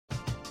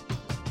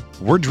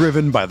We're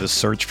driven by the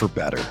search for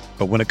better.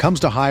 But when it comes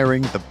to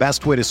hiring, the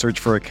best way to search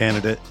for a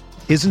candidate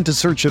isn't to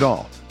search at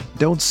all.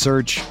 Don't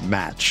search,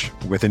 match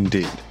with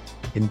Indeed.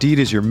 Indeed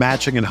is your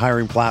matching and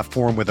hiring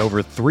platform with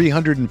over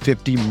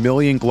 350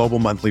 million global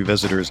monthly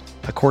visitors,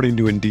 according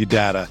to Indeed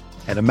data,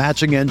 and a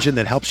matching engine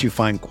that helps you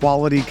find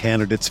quality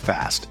candidates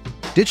fast.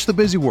 Ditch the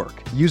busy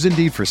work. Use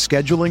Indeed for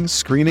scheduling,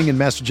 screening, and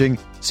messaging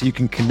so you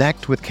can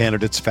connect with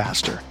candidates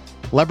faster.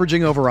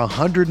 Leveraging over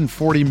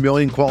 140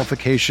 million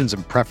qualifications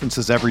and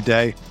preferences every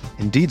day,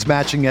 Indeed's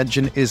matching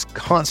engine is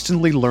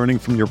constantly learning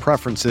from your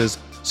preferences,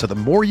 so the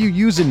more you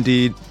use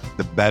Indeed,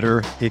 the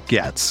better it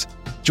gets.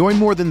 Join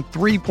more than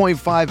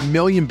 3.5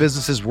 million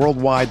businesses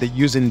worldwide that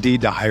use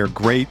Indeed to hire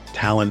great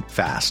talent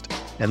fast.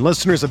 And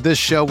listeners of this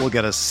show will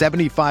get a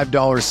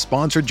 $75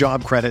 sponsored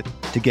job credit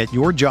to get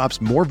your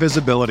jobs more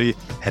visibility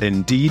at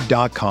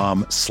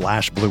Indeed.com/Blue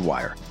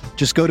Wire.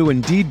 Just go to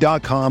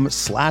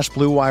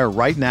Indeed.com/Blue Wire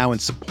right now and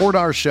support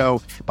our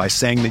show by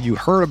saying that you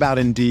heard about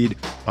Indeed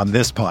on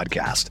this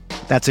podcast.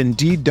 That's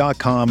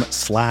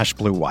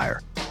Indeed.com/Blue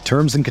Wire.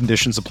 Terms and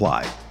conditions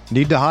apply.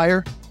 Need to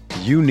hire?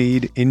 You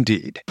need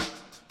Indeed.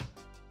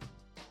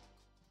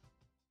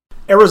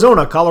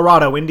 Arizona,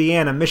 Colorado,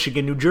 Indiana,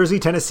 Michigan, New Jersey,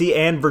 Tennessee,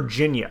 and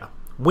Virginia.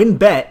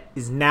 WynnBET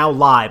is now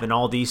live in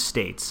all these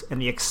states,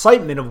 and the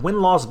excitement of Wynn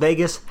Las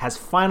Vegas has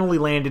finally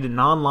landed in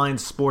online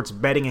sports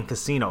betting and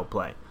casino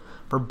play.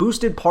 For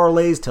boosted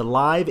parlays to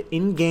live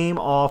in-game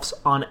offs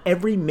on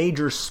every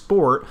major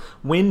sport,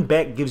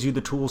 WynnBET gives you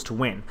the tools to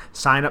win.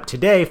 Sign up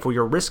today for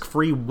your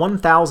risk-free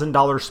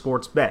 $1,000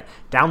 sports bet.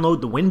 Download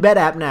the WynnBET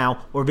app now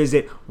or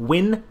visit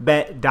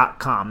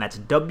wynnbet.com. That's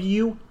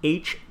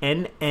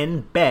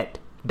WHNN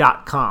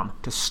bet.com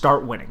to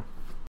start winning.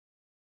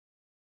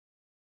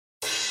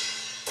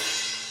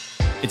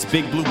 It's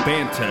Big Blue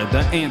Banter, the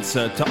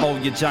answer to all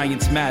your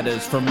Giants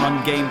matters. From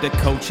run game to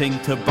coaching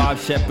to Bob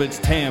Shepard's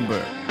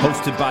timbre.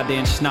 Hosted by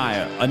Dan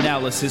Schneier,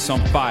 analysis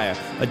on fire.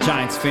 A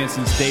Giants fan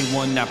since day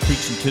one, now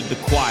preaching to the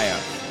choir.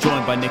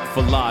 Joined by Nick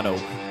Filato,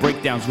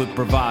 breakdowns with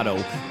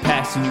bravado.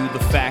 Passing you the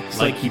facts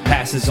like he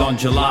passes on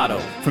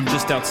gelato. From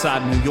just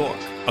outside New York,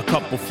 a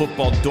couple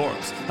football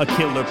dorks. A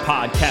killer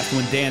podcast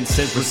when Dan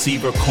says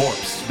receiver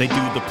corpse. They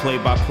do the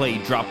play-by-play,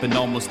 dropping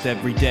almost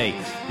every day.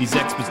 These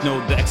experts know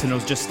the X and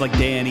O's just like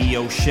Danny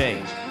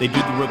O'Shea. They do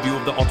the review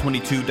of the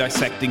All-22,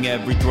 dissecting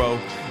every throw.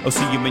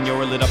 Osi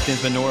Umenyiora lit up Dan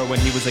Venora when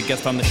he was a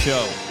guest on the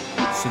show.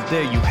 So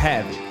there you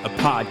have it, a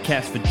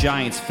podcast for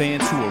Giants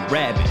fans who are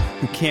rabid,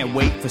 who can't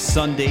wait for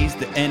Sundays,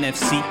 the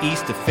NFC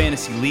East, the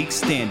Fantasy League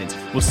standings.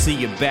 We'll see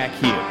you back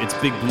here. It's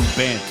Big Blue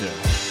Banter.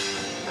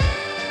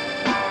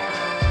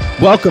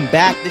 Welcome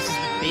back. This is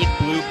the Big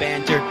Blue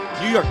Banter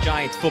New York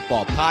Giants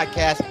football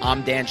podcast.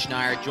 I'm Dan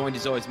Schneier, joined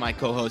as always my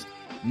co-host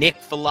Nick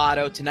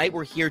Filato. Tonight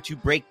we're here to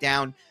break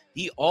down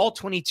the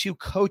All-22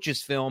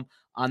 coaches film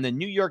on the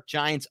New York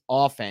Giants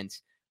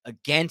offense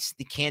against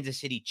the Kansas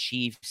City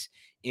Chiefs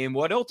in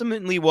what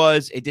ultimately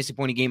was a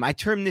disappointing game. I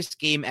termed this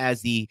game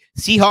as the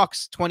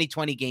Seahawks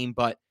 2020 game,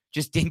 but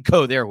just didn't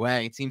go their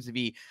way. It seems to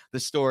be the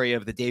story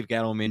of the Dave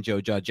Gettleman, Joe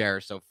Judge era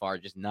so far,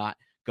 just not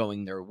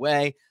going their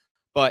way.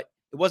 But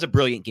it was a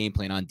brilliant game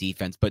plan on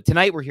defense. But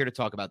tonight we're here to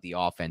talk about the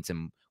offense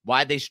and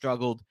why they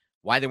struggled,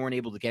 why they weren't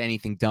able to get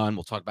anything done.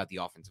 We'll talk about the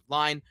offensive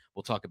line.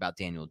 We'll talk about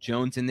Daniel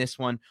Jones in this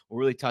one. We'll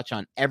really touch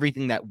on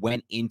everything that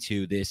went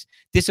into this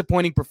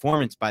disappointing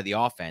performance by the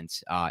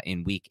offense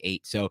in Week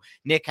 8. So,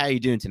 Nick, how are you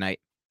doing tonight?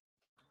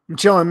 I'm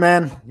chilling,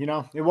 man. You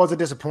know, it was a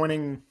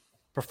disappointing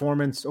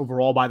performance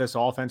overall by this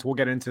offense. We'll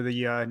get into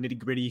the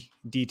nitty-gritty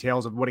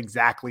details of what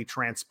exactly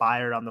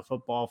transpired on the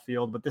football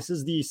field. But this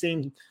is the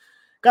same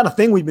kind of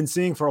thing we've been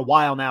seeing for a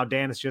while now,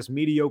 Dan. It's just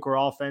mediocre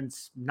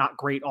offense, not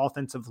great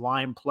offensive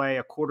line play,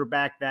 a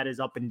quarterback that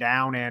is up and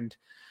down, and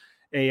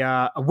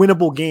a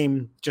winnable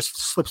game just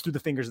slips through the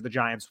fingers of the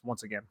Giants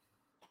once again.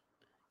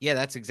 Yeah,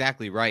 that's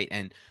exactly right.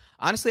 And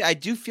honestly, I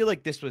do feel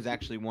like this was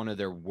actually one of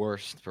their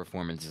worst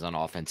performances on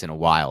offense in a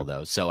while,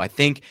 though. So I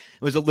think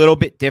it was a little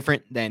bit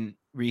different than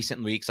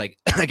recent weeks. Like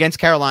against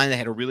Carolina, they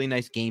had a really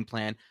nice game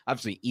plan.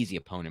 Obviously, easy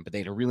opponent, but they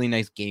had a really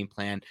nice game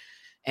plan.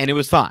 And it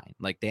was fine.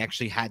 Like they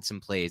actually had some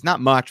plays,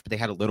 not much, but they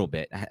had a little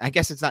bit. I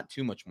guess it's not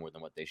too much more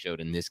than what they showed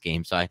in this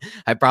game. So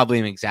I probably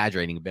am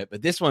exaggerating a bit,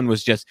 but this one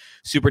was just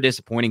super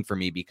disappointing for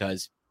me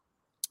because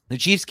the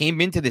Chiefs came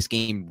into this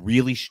game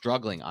really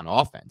struggling on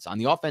offense. On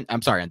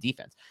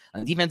defense.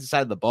 On the defensive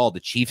side of the ball, the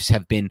Chiefs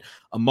have been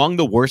among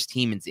the worst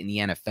teams in the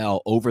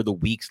NFL over the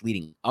weeks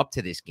leading up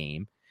to this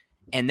game.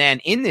 And then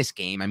in this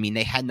game, I mean,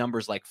 they had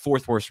numbers like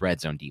fourth worst red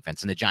zone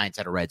defense, and the Giants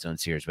had a red zone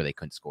series where they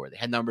couldn't score. They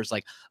had numbers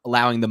like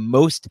allowing the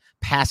most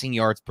passing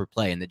yards per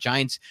play, and the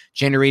Giants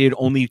generated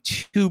only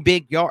two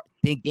big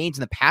gains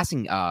in the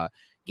passing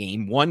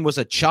game. One was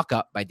a chuck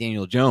up by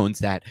Daniel Jones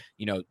that,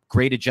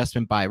 great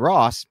adjustment by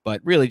Ross,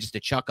 but really just a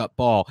chuck up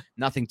ball,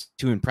 nothing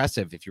too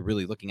impressive if you're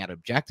really looking at it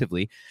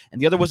objectively. And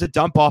the other was a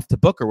dump off to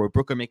Booker where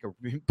Booker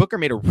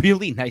made a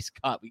really nice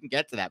cut. We can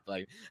get to that,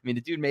 but the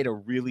dude made a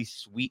really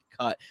sweet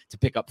cut to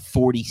pick up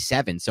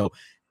 47. So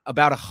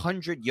about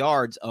 100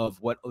 yards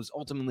of what was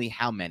ultimately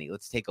how many?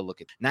 Let's take a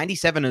look at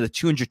 97 of the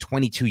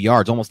 222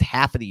 yards, almost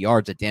half of the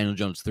yards that Daniel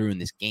Jones threw in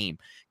this game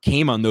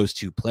came on those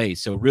two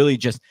plays. So really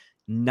just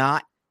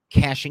not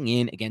cashing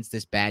in against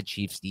this bad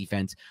Chiefs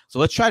defense. So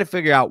let's try to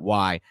figure out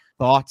why.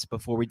 Thoughts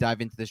before we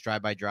dive into this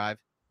drive-by-drive?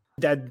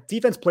 That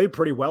defense played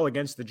pretty well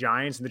against the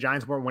Giants, and the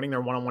Giants weren't winning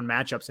their one-on-one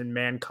matchups in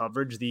man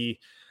coverage. The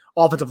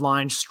offensive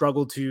line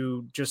struggled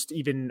to just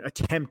even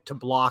attempt to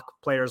block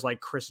players like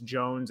Chris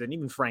Jones and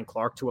even Frank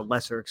Clark to a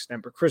lesser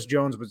extent. But Chris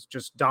Jones was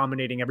just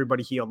dominating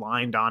everybody he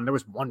aligned on. There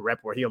was one rep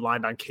where he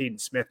aligned on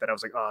Caden Smith that I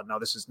was like, oh, no,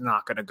 this is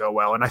not going to go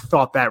well. And I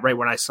thought that right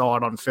when I saw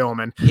it on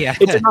film, and it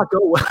did not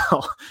go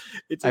well.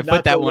 I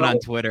put that one on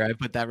Twitter. I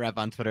put that rep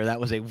on Twitter. That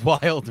was a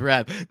wild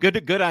rep.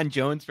 Good on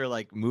Jones for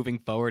like moving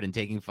forward and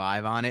taking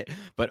 5 on it.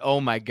 But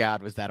oh my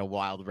God, was that a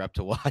wild rep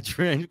to watch?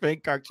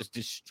 Frank Clark just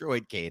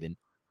destroyed Caden.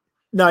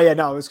 No,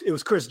 it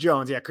was Chris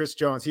Jones. Yeah, Chris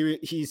Jones.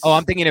 He's. Oh,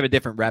 I'm thinking of a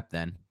different rep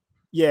then.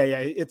 Yeah.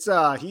 It's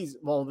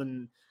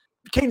then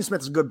Caden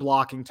Smith is a good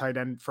blocking tight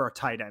end for a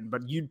tight end,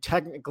 but you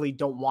technically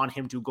don't want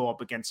him to go up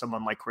against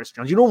someone like Chris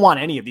Jones. You don't want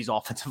any of these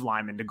offensive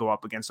linemen to go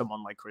up against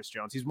someone like Chris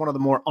Jones. He's one of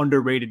the more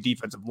underrated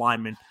defensive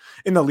linemen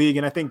in the league,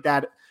 and I think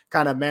that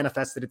kind of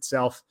manifested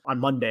itself on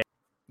Monday.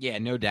 Yeah,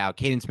 no doubt.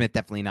 Caden Smith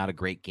definitely not a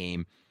great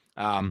game.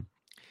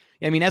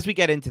 As we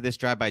get into this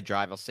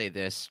drive-by-drive, I'll say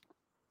this.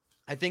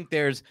 I think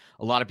there's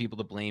a lot of people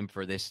to blame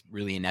for this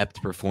really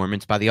inept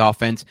performance by the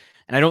offense.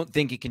 And I don't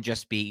think it can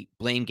just be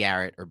blame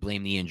Garrett or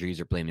blame the injuries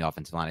or blame the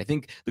offensive line. I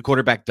think the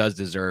quarterback does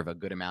deserve a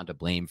good amount of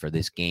blame for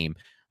this game,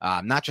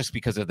 not just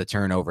because of the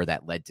turnover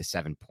that led to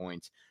 7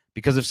 points,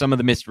 because of some of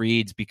the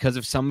misreads, because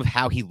of some of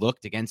how he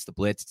looked against the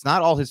blitz. It's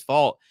not all his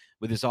fault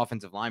with his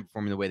offensive line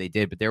performing the way they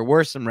did, but there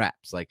were some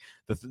reps. Like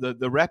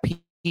the rep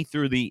he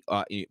threw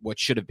what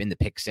should have been the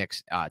pick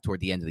 6 toward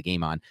the end of the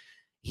game on.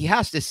 He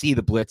has to see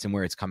the blitz and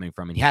where it's coming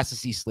from, and he has to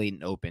see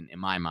Slayton open, in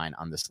my mind,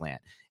 on the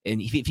slant.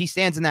 And if he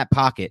stands in that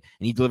pocket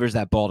and he delivers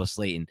that ball to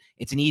Slayton,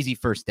 it's an easy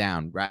first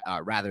down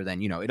rather than,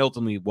 it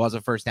ultimately was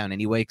a first down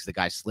anyway because the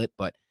guy slipped,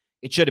 but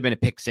it should have been a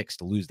pick 6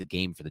 to lose the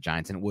game for the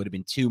Giants, and it would have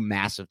been 2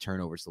 massive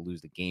turnovers to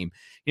lose the game.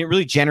 He didn't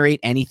really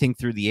generate anything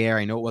through the air.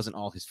 I know it wasn't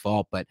all his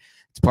fault, but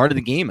it's part of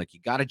the game. Like, you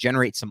got to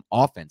generate some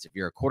offense if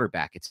you're a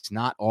quarterback. It's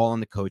not all on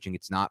the coaching.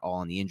 It's not all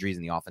on the injuries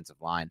in the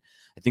offensive line.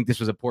 I think this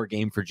was a poor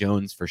game for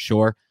Jones for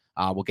sure.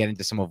 We'll get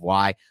into some of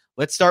why.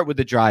 Let's start with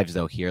the drives,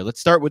 though, here. Let's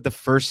start with the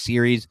first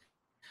series.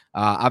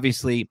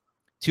 Obviously,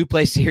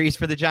 2-play series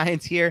for the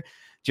Giants here.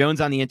 Jones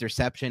on the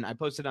interception. I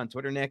posted on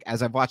Twitter, Nick,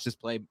 as I've watched this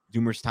play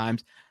numerous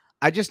times.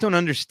 I just don't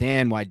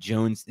understand why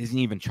Jones isn't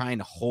even trying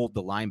to hold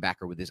the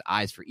linebacker with his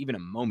eyes for even a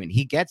moment.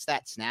 He gets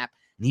that snap,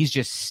 and he's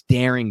just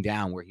staring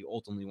down where he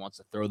ultimately wants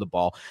to throw the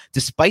ball,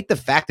 despite the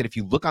fact that if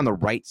you look on the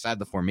right side of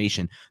the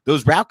formation,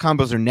 those route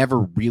combos are never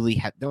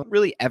really don't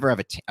really ever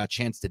have a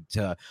chance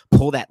to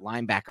pull that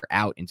linebacker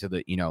out into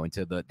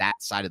that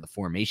side of the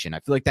formation. I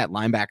feel like that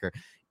linebacker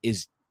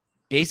is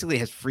basically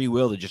has free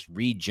will to just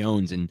read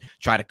Jones and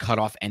try to cut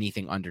off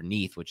anything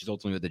underneath, which is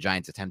ultimately what the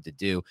Giants attempt to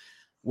do.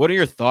 What are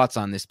your thoughts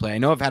on this play? I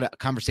know I've had a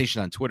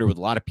conversation on Twitter with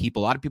a lot of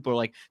people. A lot of people are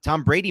like,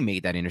 Tom Brady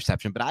made that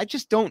interception, but I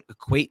just don't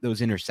equate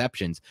those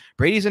interceptions.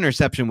 Brady's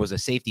interception was a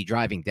safety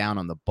driving down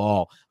on the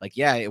ball. Like,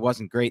 yeah, it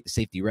wasn't great. The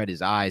safety read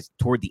his eyes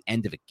toward the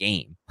end of a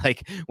game.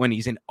 Like when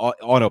he's in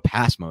auto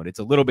pass mode, it's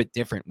a little bit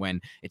different when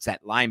it's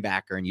that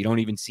linebacker and you don't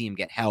even see him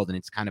get held. And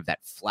it's kind of that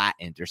flat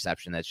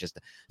interception. That's just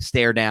a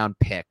stare down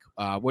pick.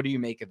 What do you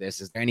make of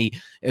this? Is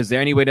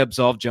there any way to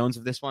absolve Jones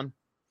of this one?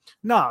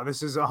 No,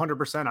 this is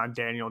 100% on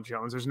Daniel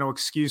Jones. There's no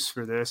excuse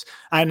for this.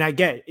 And I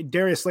get it.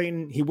 Darius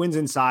Slayton, he wins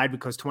inside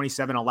because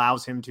 27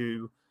 allows him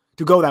to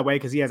go that way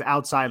because he has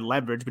outside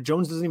leverage. But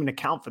Jones doesn't even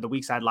account for the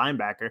weak side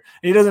linebacker. And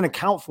he doesn't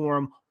account for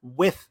him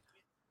with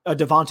a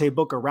Devontae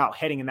Booker route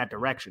heading in that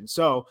direction.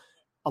 So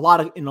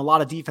in a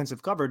lot of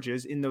defensive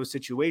coverages in those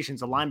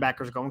situations, the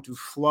linebacker is going to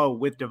flow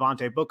with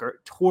Devontae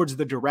Booker towards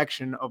the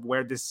direction of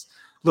where this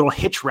little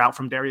hitch route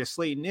from Darius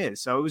Slayton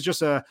is. So it was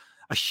just a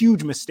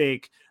huge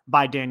mistake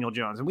by Daniel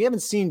Jones. And we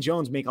haven't seen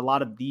Jones make a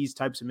lot of these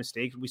types of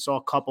mistakes. We saw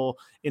a couple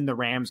in the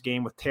Rams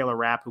game with Taylor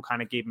Rapp, who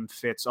kind of gave him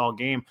fits all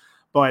game.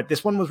 But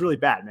this one was really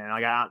bad, man.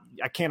 Like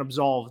I can't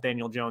absolve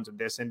Daniel Jones of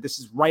this. And this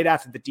is right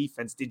after the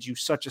defense did you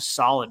such a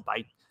solid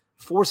by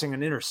forcing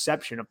an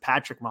interception of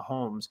Patrick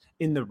Mahomes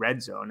in the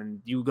red zone.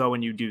 And you go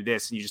and you do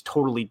this, and you just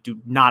totally do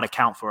not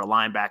account for a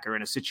linebacker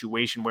in a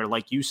situation where,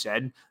 like you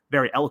said,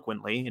 very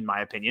eloquently, in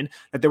my opinion,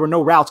 that there were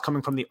no routes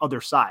coming from the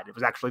other side. It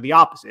was actually the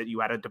opposite.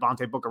 You had a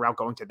Devontae Booker route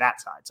going to that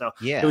side. So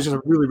It was just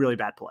a really, really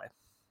bad play.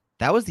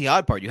 That was the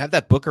odd part. You have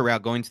that Booker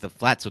route going to the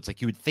flat. So it's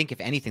like you would think, if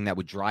anything, that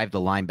would drive the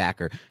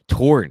linebacker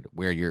toward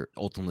where you're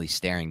ultimately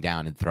staring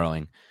down and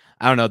throwing.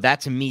 I don't know. That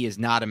to me is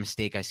not a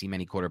mistake I see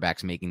many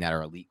quarterbacks making that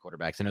are elite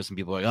quarterbacks. I know some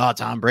people are like, oh,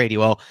 Tom Brady.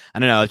 Well, I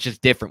don't know. It's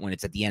just different when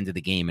it's at the end of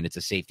the game and it's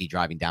a safety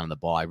driving down the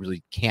ball. I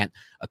really can't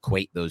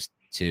equate those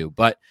two.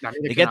 But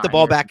they get the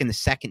ball back in the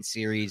second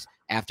series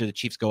after the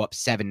Chiefs go up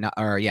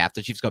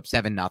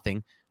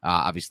 7-0.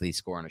 Obviously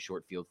score on a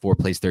short field, 4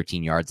 plays,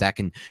 13 yards. That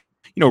can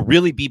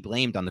really be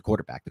blamed on the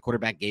quarterback. The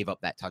quarterback gave up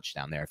that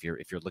touchdown there if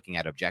you're looking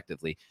at it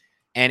objectively.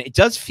 And it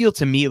does feel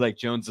to me like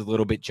Jones is a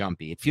little bit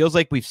jumpy. It feels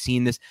like we've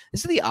seen this.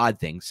 This is the odd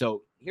thing.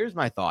 So here's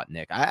my thought,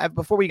 Nick.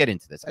 Before we get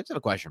into this, I just have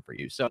a question for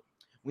you. So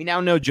we now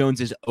know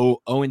Jones is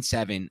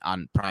 0-7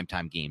 on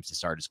primetime games to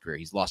start his career.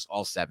 He's lost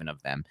all 7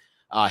 of them.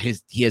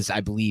 He has, I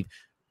believe,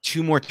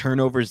 2 more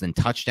turnovers than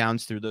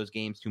touchdowns through those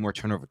games, 2 more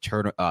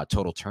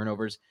total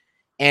turnovers.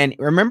 And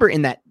remember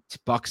in that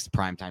Bucs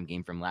primetime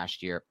game from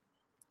last year,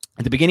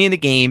 at the beginning of the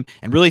game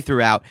and really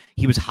throughout,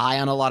 he was high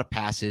on a lot of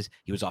passes.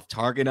 He was off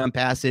target on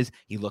passes.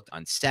 He looked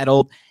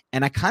unsettled.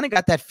 And I kind of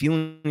got that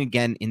feeling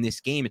again in this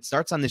game. It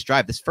starts on this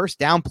drive, this first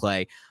down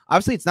play.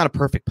 Obviously, it's not a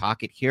perfect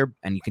pocket here,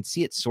 and you can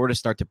see it sort of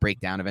start to break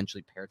down.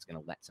 Eventually, Parrott's going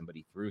to let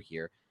somebody through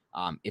here.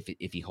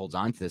 If he holds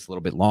on to this a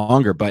little bit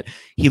longer, but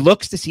he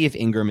looks to see if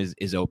Ingram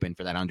is open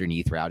for that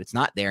underneath route. It's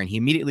not there, and he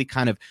immediately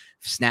kind of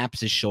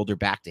snaps his shoulder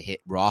back to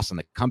hit Ross on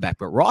the comeback,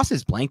 but Ross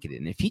is blanketed,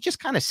 and if he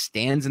just kind of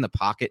stands in the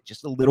pocket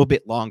just a little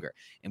bit longer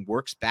and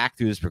works back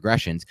through his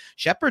progressions,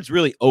 Shepard's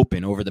really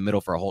open over the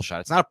middle for a hole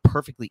shot. It's not a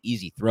perfectly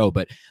easy throw,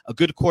 but a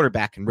good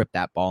quarterback can rip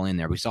that ball in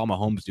there. We saw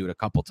Mahomes do it a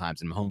couple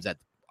times, and Mahomes had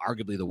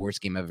arguably the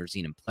worst game I've ever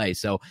seen him play.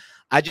 So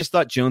I just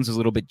thought Jones was a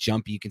little bit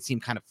jumpy. You can see him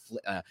kind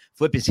of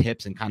flip his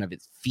hips, and kind of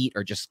his feet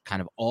are just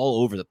kind of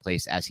all over the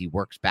place as he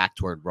works back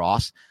toward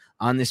Ross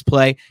on this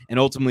play. And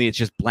ultimately it's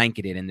just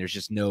blanketed, and there's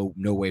just no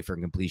way for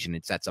completion.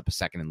 It sets up a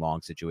 2nd and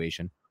long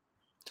situation.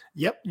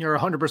 Yep, you're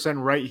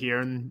 100% right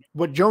here. And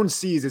what Jones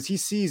sees is he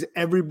sees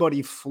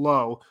everybody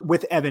flow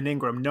with Evan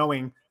Ingram,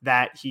 knowing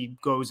that he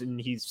goes and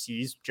he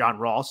sees John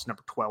Ross,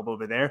 number 12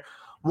 over there,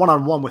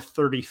 one-on-one with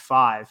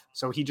 35.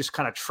 So he just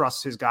kind of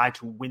trusts his guy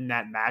to win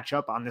that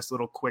matchup on this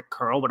little quick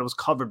curl, but it was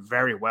covered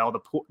very well.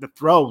 The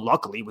throw,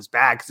 luckily, was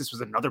bad because this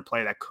was another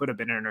play that could have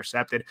been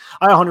intercepted.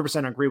 I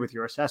 100% agree with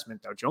your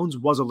assessment, though. Jones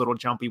was a little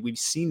jumpy. We've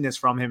seen this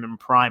from him in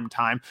prime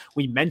time.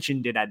 We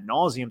mentioned it ad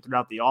nauseum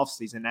throughout the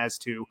offseason as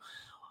to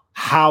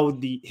how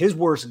his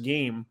worst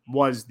game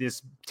was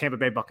this Tampa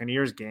Bay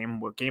Buccaneers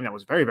game, a game that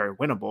was very, very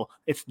winnable.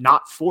 If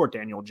not for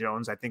Daniel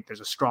Jones, I think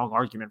there's a strong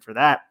argument for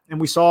that.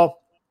 And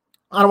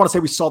I don't want to say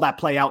we saw that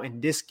play out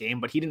in this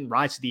game, but he didn't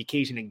rise to the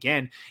occasion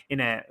again in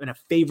a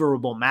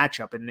favorable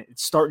matchup, and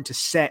it's starting to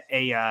set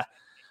an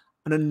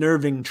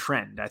unnerving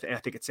trend. I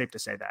think it's safe to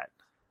say that.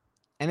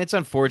 And it's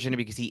unfortunate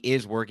because he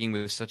is working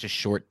with such a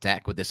short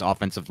deck with this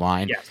offensive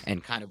line, yes,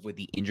 and kind of with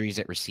the injuries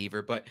at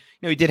receiver. But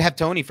he did have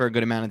Tony for a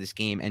good amount of this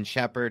game, and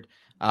Shepard,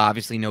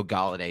 obviously no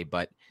Golladay,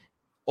 but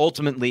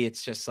ultimately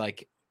it's just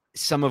like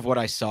some of what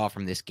I saw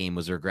from this game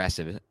was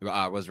regression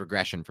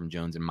from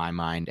Jones in my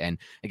mind. And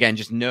again,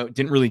 just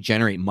didn't really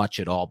generate much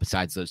at all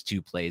besides those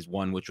 2 plays,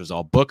 one which was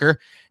all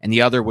Booker and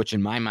the other, which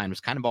in my mind was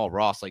kind of all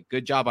Ross. Like,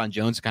 good job on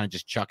Jones to kind of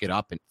just chuck it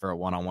up for a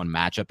one-on-one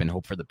matchup and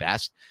hope for the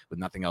best with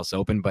nothing else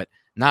open, but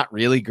not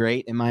really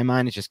great in my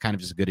mind. It's just kind of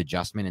just a good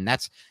adjustment. And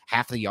that's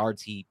half the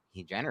yards he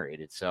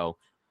generated. So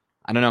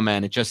I don't know,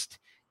 man.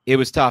 It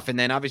was tough. And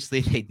then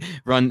obviously they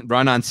run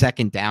on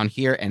 2nd down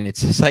here. And it's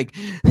just like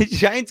the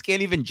Giants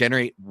can't even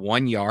generate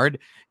 1 yard.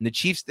 And the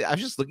Chiefs, I was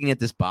just looking at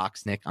this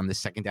box, Nick, on the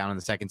 2nd down on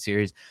the 2nd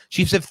series.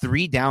 Chiefs have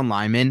 3 down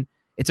linemen.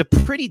 It's a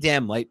pretty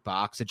damn light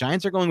box. The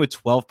Giants are going with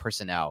 12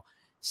 personnel,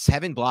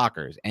 7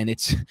 blockers, and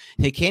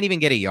they can't even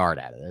get a yard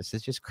out of this.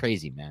 It's just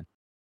crazy, man.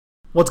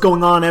 What's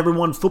going on,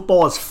 everyone?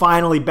 Football is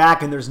finally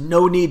back, and there's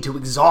no need to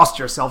exhaust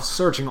yourself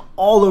searching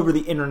all over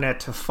the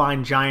internet to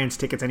find Giants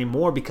tickets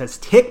anymore, because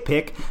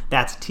TickPick,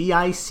 that's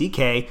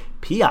TickPick,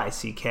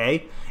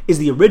 is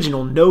the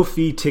original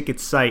no-fee ticket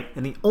site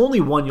and the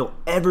only one you'll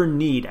ever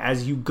need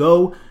as you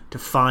go to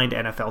find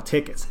NFL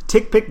tickets.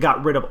 TickPick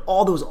got rid of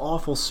all those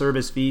awful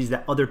service fees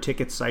that other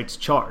ticket sites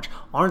charge.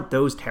 Aren't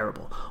those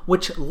terrible?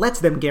 Which lets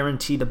them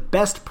guarantee the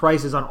best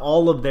prices on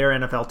all of their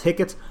NFL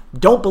tickets.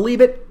 Don't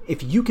believe it?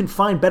 If you can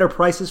find better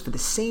prices for the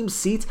same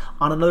seats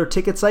on another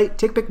ticket site,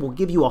 TickPick will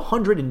give you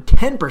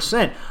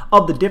 110%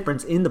 of the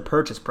difference in the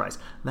purchase price.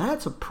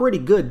 That's a pretty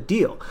good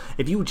deal.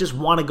 If you just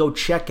want to go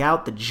check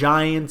out the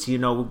Giants,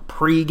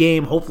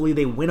 pre-game, hopefully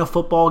they win a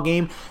football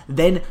game,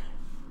 then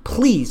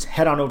please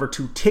head on over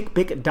to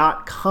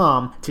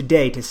TickPick.com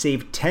today to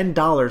save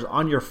 $10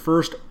 on your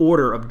first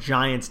order of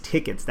Giants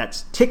tickets.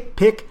 That's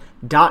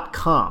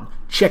TickPick.com.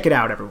 Check it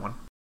out, everyone.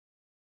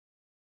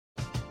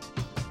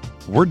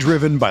 We're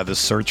driven by the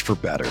search for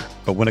better.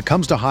 But when it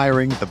comes to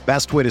hiring, the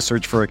best way to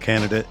search for a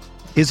candidate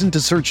isn't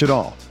to search at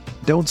all.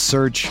 Don't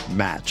search,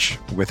 match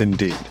with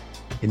Indeed.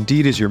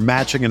 Indeed is your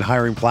matching and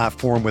hiring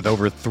platform with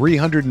over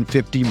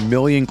 350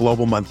 million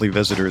global monthly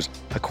visitors,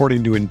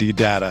 according to Indeed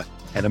data,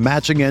 and a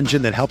matching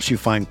engine that helps you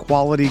find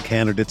quality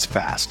candidates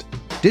fast.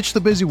 Ditch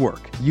the busy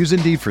work. Use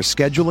Indeed for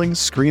scheduling,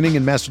 screening,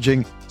 and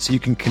messaging so you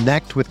can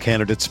connect with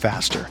candidates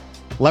faster.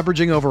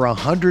 Leveraging over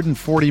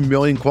 140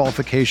 million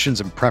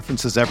qualifications and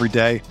preferences every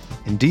day,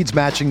 Indeed's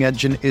matching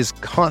engine is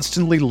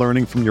constantly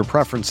learning from your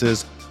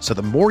preferences, so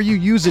the more you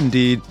use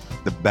Indeed,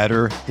 the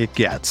better it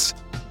gets.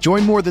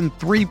 Join more than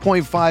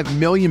 3.5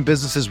 million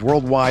businesses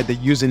worldwide that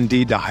use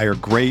Indeed to hire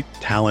great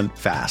talent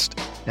fast.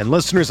 And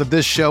listeners of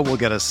this show will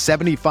get a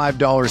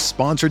 $75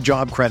 sponsored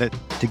job credit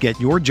to get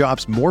your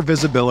jobs more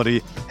visibility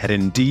at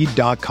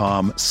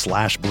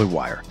Indeed.com/Blue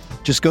Wire.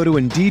 Just go to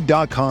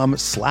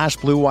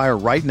Indeed.com/Blue Wire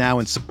right now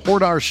and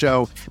support our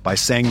show by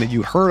saying that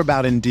you heard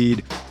about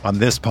Indeed on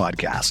this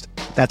podcast.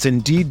 That's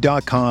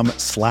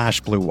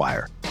Indeed.com/Blue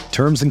Wire.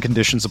 Terms and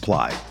conditions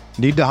apply.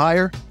 Need to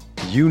hire?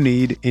 You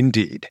need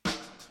Indeed.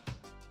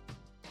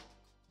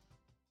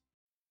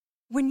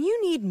 When you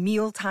need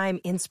mealtime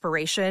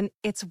inspiration,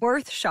 it's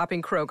worth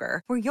shopping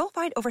Kroger, where you'll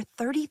find over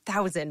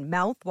 30,000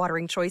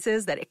 mouth-watering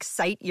choices that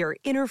excite your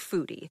inner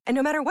foodie. And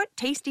no matter what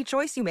tasty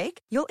choice you make,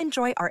 you'll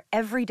enjoy our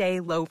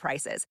everyday low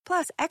prices,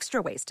 plus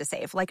extra ways to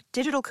save, like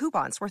digital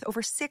coupons worth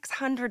over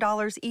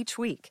 $600 each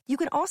week. You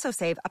can also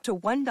save up to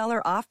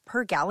 $1 off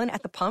per gallon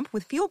at the pump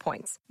with fuel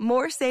points.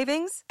 More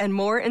savings and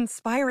more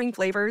inspiring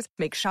flavors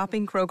make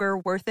shopping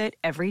Kroger worth it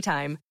every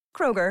time.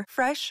 Kroger,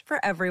 fresh for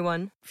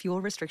everyone.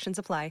 Fuel restrictions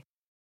apply.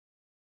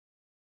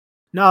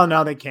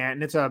 No, they can't.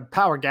 And it's a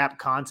power gap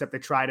concept. They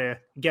try to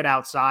get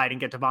outside and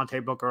get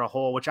Devontae Booker a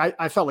hole, which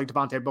I felt like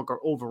Devontae Booker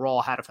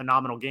overall had a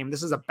phenomenal game.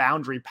 This is a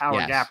boundary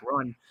power gap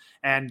run,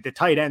 and the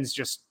tight ends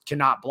just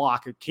cannot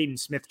block. Caden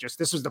Smith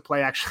this was the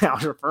play actually I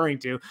was referring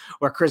to,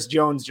 where Chris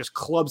Jones just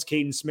clubs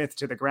Caden Smith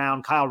to the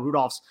ground. Kyle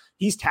Rudolph's,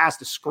 he's tasked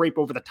to scrape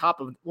over the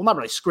top of, well, not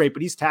really scrape,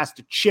 but he's tasked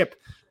to chip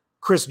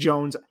Chris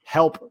Jones,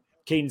 help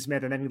Caden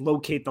Smith, and then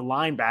locate the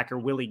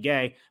linebacker, Willie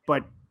Gay.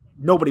 But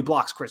nobody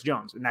blocks Chris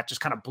Jones, and that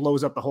just kind of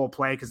blows up the whole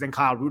play, because then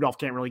Kyle Rudolph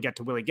can't really get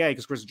to Willie Gay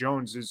because Chris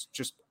Jones is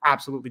just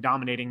absolutely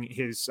dominating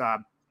his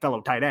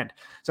fellow tight end.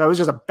 So it was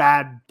just a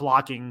bad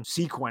blocking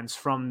sequence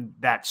from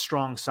that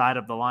strong side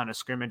of the line of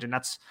scrimmage, and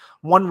that's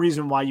one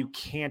reason why you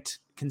can't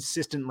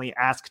consistently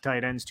ask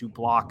tight ends to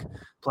block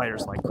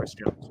players like Chris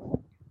Jones.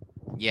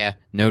 Yeah,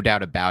 no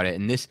doubt about it.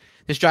 And this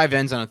drive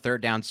ends on a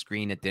third down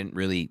screen. It didn't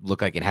really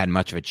look like it had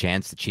much of a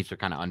chance. The Chiefs were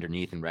kind of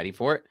underneath and ready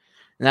for it.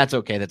 And that's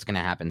okay. That's going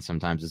to happen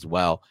sometimes as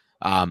well.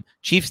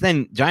 Giants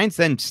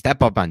then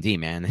step up on D,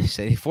 man.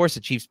 They forced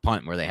the Chiefs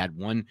punt where they had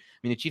one.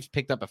 The Chiefs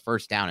picked up a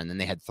first down, and then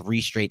they had 3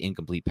 straight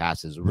incomplete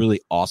passes. Really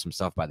awesome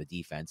stuff by the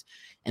defense.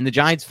 And the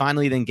Giants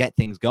finally then get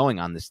things going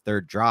on this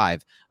third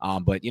drive.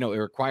 But, it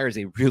requires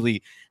a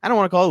really, I don't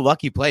want to call it a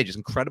lucky play, just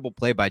incredible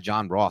play by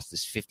John Ross,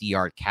 this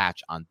 50-yard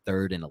catch on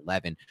 3rd and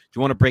 11. Do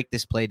you want to break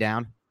this play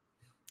down?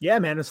 Yeah,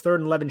 man, his 3rd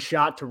and 11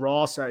 shot to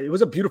Ross. It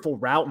was a beautiful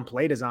route and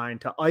play design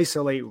to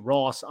isolate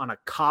Ross on a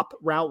cop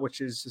route,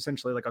 which is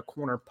essentially like a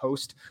corner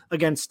post,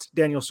 against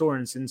Daniel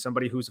Sorensen,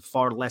 somebody who's a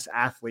far less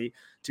athlete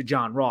to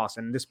John Ross.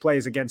 And this play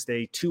is against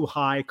a too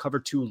high cover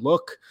 2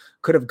 look.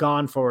 Could have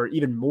gone for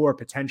even more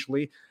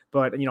potentially,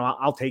 but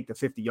I'll take the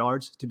 50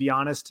 yards, to be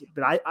honest.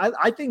 But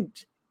I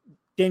think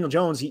Daniel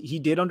Jones, he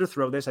did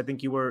underthrow this. I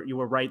think you were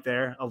right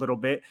there a little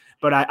bit,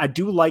 but I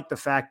do like the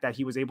fact that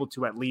he was able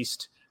to at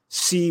least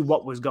see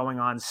what was going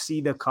on,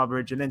 see the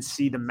coverage, and then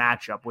see the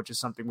matchup, which is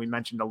something we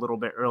mentioned a little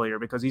bit earlier,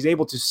 because he's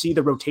able to see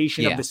the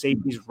rotation of the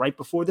safeties right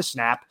before the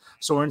snap.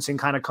 Sorensen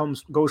kind of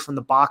goes from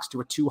the box to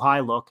a too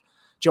high look.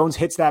 Jones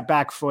hits that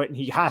back foot, and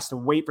he has to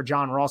wait for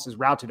John Ross's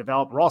route to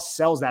develop. Ross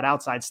sells that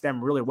outside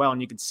stem really well,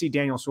 and you can see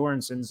Daniel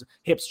Sorensen's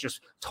hips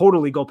just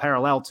totally go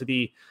parallel to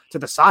the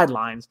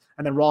sidelines,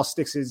 and then Ross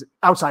sticks his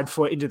outside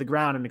foot into the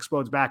ground and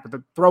explodes back. But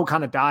the throw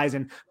kind of dies,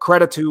 and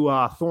credit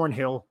to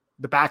Thornhill,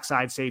 the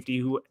backside safety,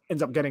 who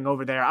ends up getting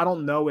over there. I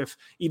don't know if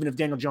even if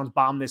Daniel Jones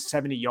bombed this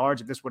 70 yards,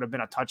 if this would have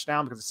been a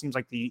touchdown, because it seems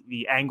like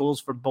the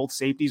angles for both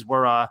safeties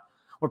were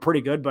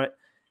pretty good, but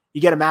you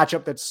get a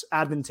matchup that's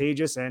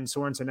advantageous, and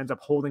Sorensen ends up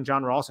holding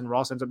John Ross, and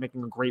Ross ends up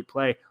making a great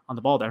play on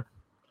the ball there.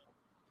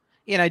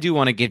 And I do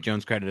want to give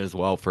Jones credit as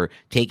well for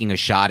taking a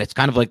shot. It's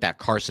kind of like that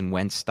Carson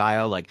Wentz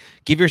style. Like,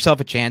 give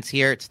yourself a chance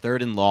here. It's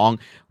 3rd and long.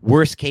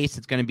 Worst case,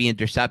 it's going to be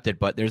intercepted,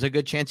 but there's a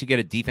good chance you get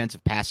a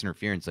defensive pass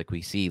interference like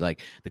we see,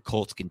 like the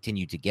Colts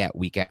continue to get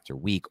week after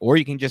week. Or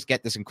you can just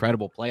get this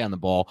incredible play on the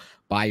ball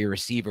by your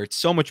receiver. It's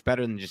so much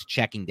better than just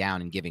checking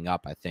down and giving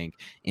up, I think,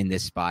 in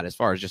this spot, as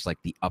far as just like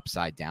the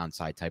upside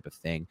downside type of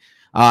thing.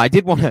 I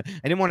didn't want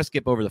to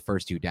skip over the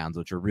first 2 downs,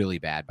 which were really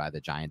bad by the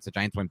Giants. The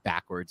Giants went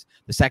backwards.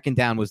 The second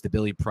down was the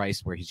Billy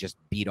Price, where he's just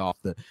beat off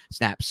the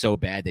snap so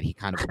bad that he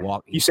kind of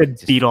walked. You said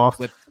beat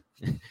off.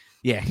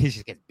 Yeah, he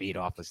just gets beat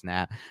off the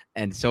snap,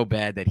 and so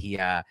bad that he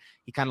kind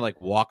of like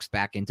walks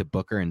back into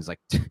Booker, and is like,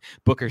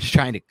 Booker's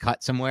trying to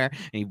cut somewhere,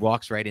 and he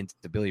walks right into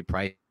Billy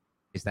Price.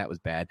 That was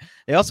bad.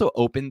 They also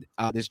opened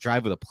this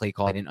drive with a play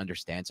call I didn't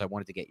understand, so I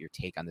wanted to get your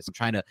take on this. I'm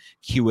trying to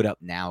queue it up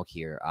now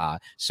here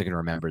so I can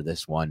remember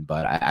this one,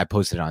 but I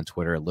posted it on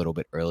Twitter a little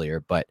bit earlier,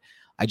 but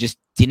I just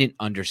didn't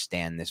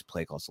understand this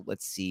play call. So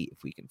let's see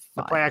if we can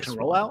find the play action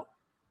rollout.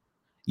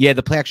 Yeah,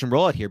 the play action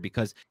rollout here,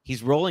 because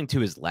he's rolling to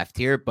his left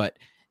here, but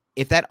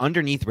if that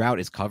underneath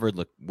route is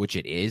covered, which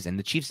it is, and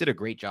the Chiefs did a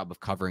great job of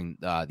covering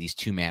these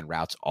 2-man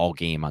routes all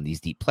game on these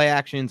deep play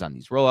actions, on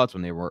these rollouts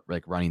when they were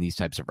like running these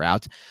types of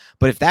routes.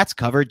 But if that's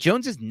covered,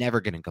 Jones is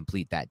never going to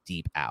complete that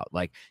deep out.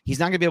 Like, he's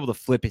not going to be able to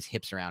flip his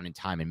hips around in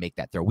time and make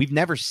that throw. We've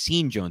never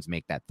seen Jones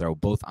make that throw,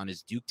 both on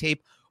his Duke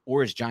tape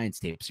or his Giants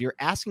tape. So you're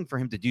asking for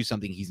him to do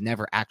something he's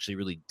never actually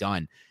really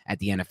done at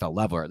the NFL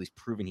level, or at least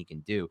proven he can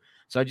do.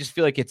 So I just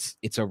feel like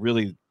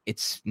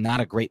it's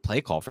not a great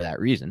play call for that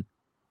reason.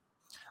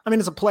 I mean,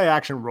 it's a play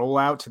action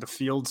rollout to the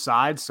field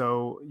side,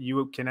 so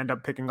you can end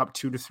up picking up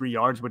 2 to 3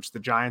 yards, which the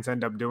Giants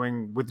end up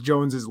doing with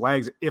Jones's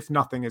legs if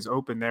nothing is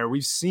open there.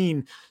 We've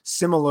seen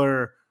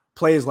similar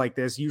plays like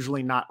this,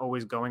 usually not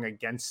always going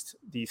against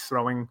the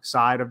throwing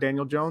side of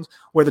Daniel Jones,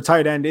 where the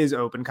tight end is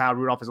open. Kyle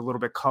Rudolph is a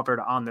little bit covered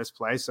on this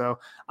play, so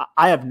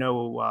I have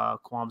no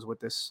qualms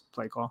with this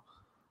play call.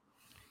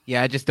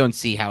 Yeah, I just don't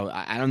see how.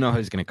 I don't know how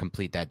he's going to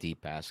complete that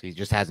deep pass. He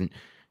just hasn't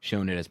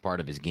shown it as part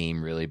of his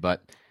game, really.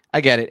 But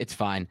I get it. It's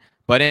fine.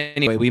 But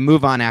anyway, we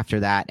move on after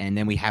that, and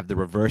then we have the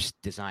reverse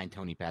design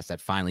Toney pass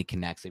that finally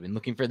connects. They've been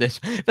looking for this.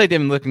 I feel like they've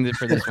been looking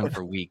for this one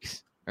for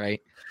weeks,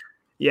 right?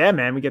 Yeah,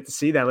 man, we get to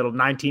see that little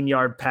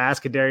 19-yard pass,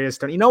 Kadarius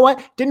Toney. You know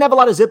what? Didn't have a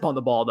lot of zip on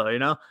the ball, though. You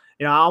know,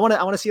 I want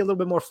to see a little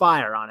bit more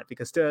fire on it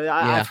because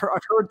I've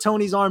heard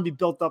Toney's arm be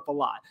built up a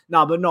lot.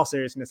 No, but in all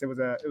seriousness, it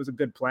was a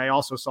good play.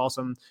 Also saw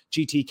some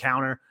GT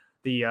counter.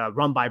 The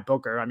run by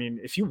Booker. I mean,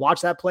 if you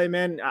watch that play,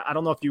 man, I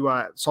don't know if you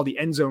saw the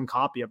end zone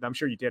copy of that. I'm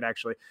sure you did,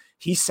 actually.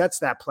 He sets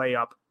that play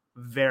up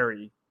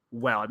very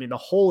well. I mean, the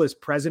hole is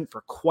present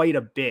for quite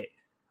a bit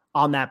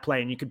on that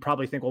play. And you could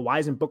probably think, well, why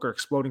isn't Booker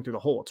exploding through the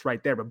hole? It's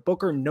right there. But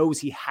Booker knows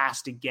he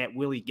has to get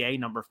Willie Gay,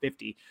 number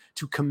 50,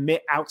 to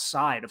commit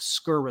outside of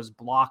Skura's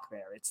block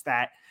there. It's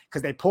that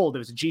because they pulled. It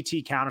was a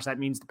GT counter. So that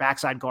means the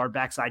backside guard,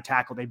 backside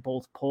tackle, they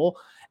both pull.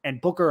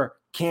 And Booker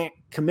can't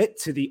commit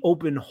to the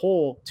open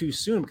hole too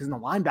soon because the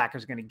linebacker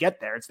is going to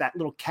get there. It's that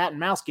little cat and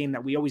mouse game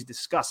that we always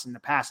discuss in the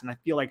past. And I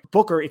feel like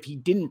Booker, if he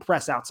didn't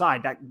press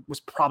outside, that was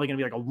probably going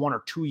to be like a 1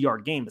 or 2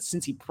 yard game. But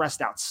since he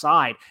pressed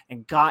outside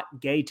and got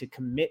Gay to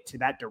commit to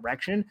that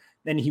direction,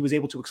 then he was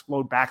able to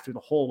explode back through the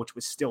hole, which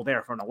was still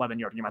there for an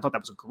 11-yard game. I thought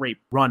that was a great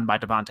run by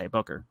Devontae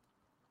Booker.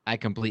 I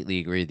completely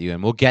agree with you.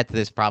 And we'll get to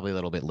this probably a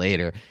little bit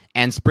later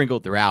and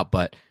sprinkled throughout.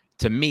 But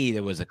to me,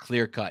 there was a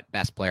clear-cut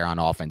best player on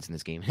offense in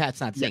this game. That's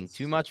not saying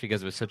too much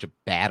because it was such a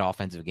bad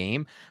offensive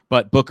game,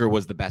 but Booker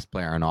was the best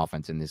player on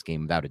offense in this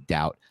game, without a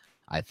doubt.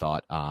 I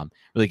thought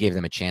really gave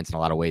them a chance in a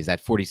lot of ways.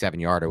 That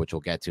 47-yarder, which we'll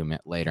get to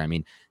later, I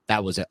mean,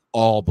 that was an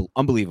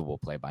unbelievable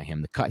play by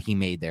him. The cut he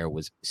made there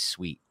was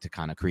sweet to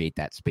kind of create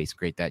that space,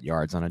 create that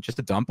yards on just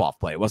a dump-off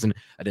play. It wasn't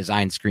a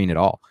design screen at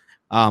all.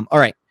 All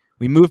right,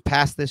 we moved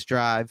past this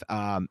drive.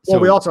 So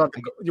we also have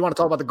you want to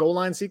talk about the goal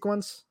line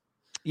sequence?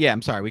 Yeah,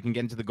 I'm sorry. We can get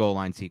into the goal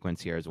line sequence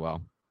here as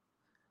well.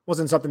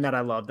 Wasn't something that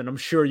I loved, and I'm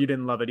sure you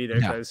didn't love it either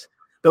because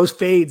those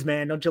fades,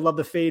 man. Don't you love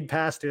the fade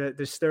pass to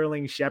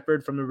Sterling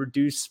Shepard from the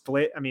reduced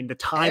split? I mean, the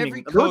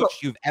timing. Every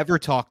coach you've ever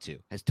talked to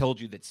has told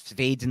you that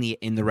fades in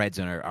the red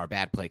zone are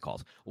bad play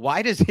calls.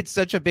 Why does it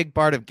such a big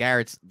part of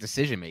Garrett's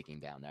decision making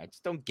down there? I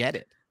just don't get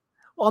it.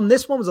 Well, and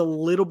this one was a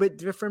little bit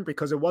different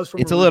because it was from.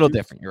 It's a little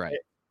different. You're right.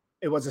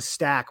 It was a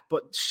stack,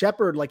 but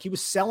Shepard, like he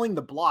was selling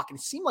the block, and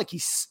it seemed like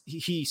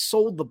he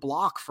sold the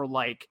block for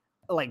like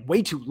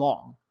way too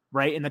long,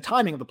 right? And the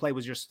timing of the play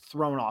was just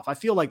thrown off. I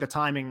feel like the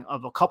timing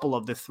of a couple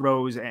of the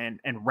throws and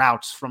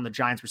routes from the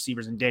Giants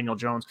receivers and Daniel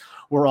Jones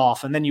were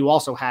off. And then you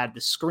also had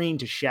the screen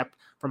to Shep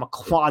from a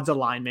quads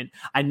alignment.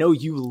 I know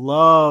you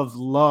love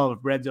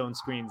red zone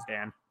screens,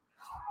 Dan.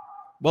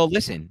 Well,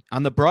 listen,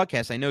 on the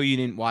broadcast, I know you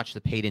didn't watch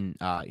the Peyton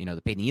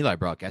Eli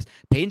broadcast.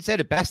 Peyton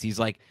said it best. He's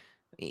like,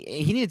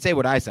 he didn't say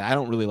what I said. I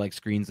don't really like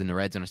screens in the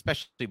red zone,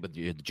 especially with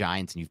the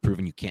Giants, and you've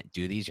proven you can't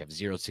do these. You have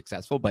 0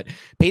 successful. But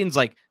Peyton's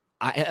like,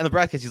 on the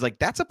broadcast, he's like,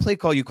 that's a play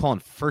call you call on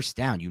first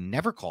down. You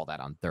never call that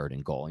on 3rd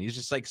and goal. And he's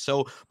just like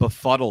so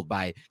befuddled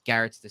by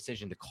Garrett's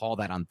decision to call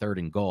that on 3rd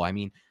and goal. I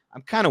mean,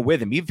 I'm kind of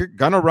with him. If you're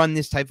going to run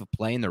this type of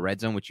play in the red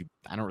zone, which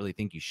I don't really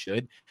think you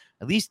should,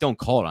 at least don't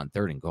call it on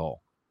 3rd and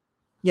goal.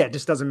 Yeah, it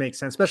just doesn't make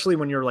sense, especially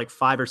when you're like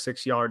 5 or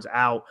 6 yards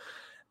out.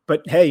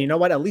 But hey, you know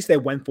what? At least they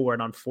went for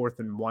it on 4th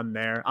and 1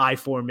 there. I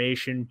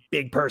formation,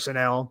 big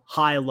personnel,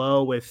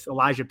 high-low with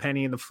Elijah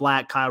Penny in the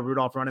flat, Kyle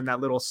Rudolph running that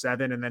little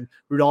 7. And then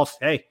Rudolph,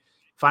 hey,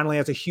 finally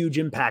has a huge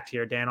impact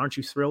here, Dan. Aren't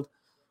you thrilled?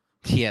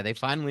 Yeah, they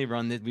finally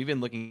run this. We've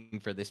been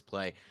looking for this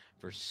play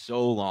for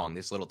so long,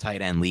 this little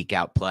tight end leak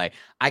out play.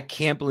 I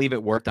can't believe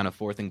it worked on a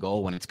 4th and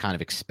goal when it's kind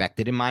of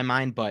expected in my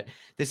mind. But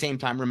at the same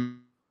time,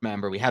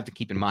 remember, we have to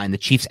keep in mind the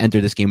Chiefs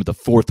entered this game with the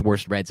 4th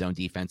worst red zone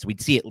defense. We'd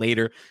see it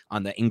later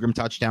on the Ingram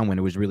touchdown when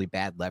it was really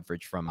bad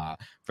leverage from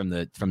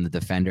the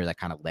defender that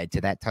kind of led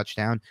to that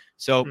touchdown.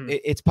 So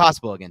it's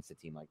possible against a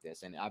team like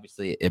this. And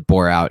obviously it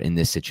bore out in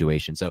this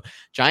situation. So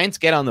Giants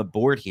get on the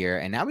board here,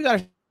 and now we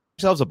got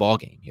ourselves a ball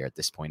game here at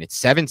this point. It's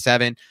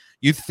 7-7.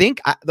 You think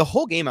the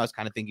whole game I was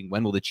kind of thinking,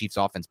 when will the Chiefs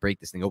offense break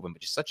this thing open?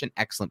 But just such an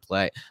excellent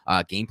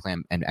game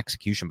plan and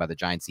execution by the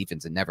Giants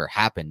defense. It never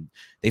happened.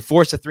 They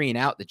force a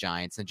 3-and-out, the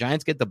Giants. The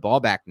Giants get the ball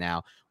back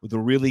now with a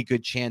really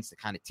good chance to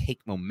kind of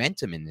take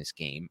momentum in this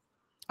game.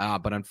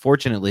 But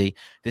unfortunately,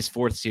 this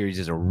 4th series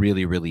is a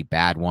really, really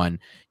bad one.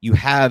 You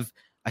have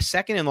a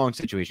second and long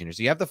situation here.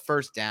 So you have the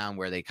first down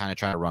where they kind of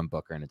try to run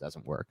Booker and it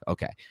doesn't work.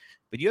 Okay.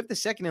 But you have the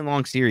second and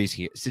long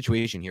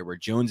situation here where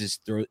Jones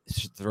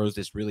throws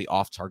this really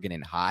off target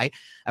and high.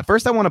 At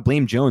first, I want to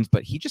blame Jones,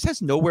 but he just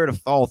has nowhere to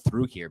fall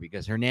through here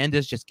because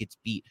Hernandez just gets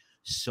beat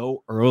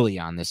so early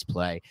on this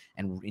play,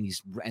 and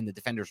the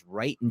defender's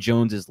right in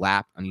Jones's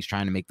lap, and he's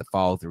trying to make the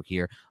follow through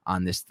here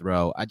on this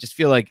throw. I just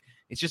feel like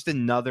it's just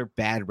another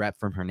bad rep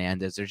from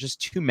Hernandez. There's just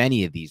too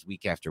many of these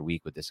week after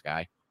week with this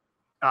guy.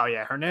 Oh,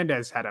 yeah.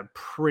 Hernandez had a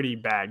pretty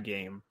bad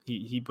game.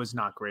 He was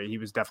not great. He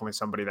was definitely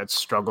somebody that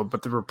struggled,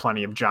 but there were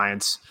plenty of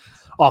Giants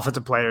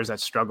offensive players that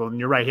struggled. And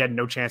you're right, he had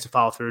no chance to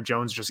follow through.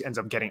 Jones just ends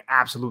up getting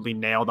absolutely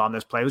nailed on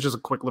this play. It was just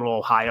a quick little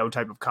Ohio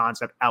type of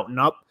concept, out and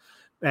up.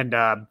 And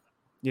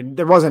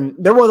there was a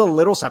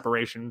little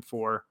separation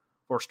for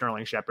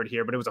Sterling Shepard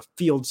here, but it was a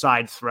field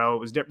side throw. It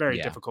was very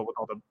difficult with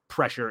all the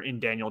pressure in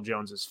Daniel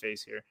Jones's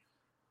face here.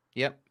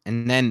 Yep.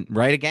 And then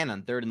right again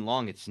on third and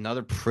long, it's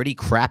another pretty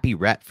crappy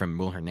rep from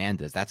Will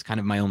Hernandez. That's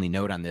kind of my only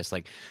note on this.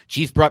 Like,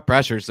 Chiefs brought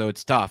pressure, so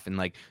it's tough. And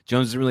like,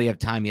 Jones doesn't really have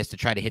time. He has to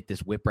try to hit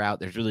this whip route.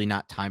 There's really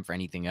not time for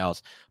anything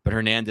else. But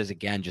Hernandez,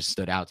 again, just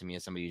stood out to me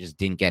as somebody who just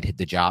didn't get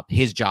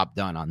his job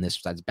done on this.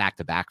 That's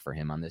back-to-back for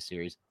him on this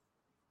series.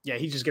 Yeah,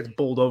 he just gets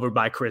bowled over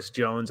by Chris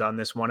Jones on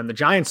this one. And the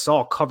Giants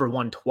saw cover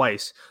one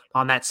twice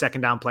on that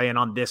second down play and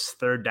on this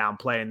third down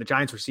play. And the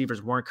Giants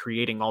receivers weren't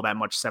creating all that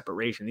much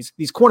separation.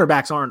 These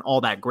cornerbacks aren't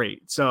all that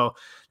great. So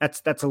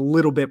that's a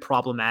little bit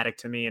problematic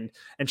to me.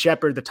 And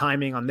Shepard, the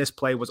timing on this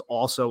play was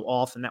also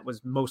off. And that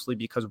was mostly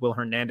because Will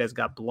Hernandez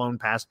got blown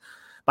past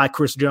by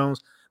Chris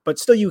Jones. But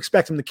still, you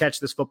expect him to catch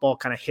this football,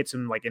 kind of hits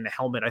him like in the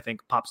helmet, I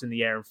think, pops in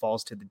the air and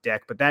falls to the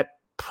deck. But that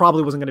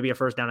probably wasn't going to be a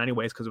first down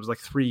anyways because it was like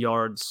 3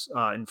 yards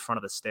in front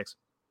of the sticks.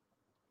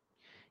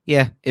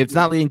 Yeah, it's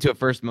not leading to a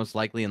first most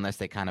likely unless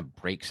they kind of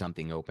break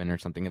something open or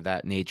something of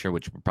that nature,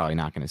 which we're probably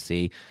not going to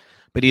see.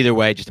 But either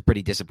way, just a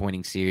pretty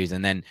disappointing series.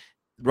 And then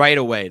right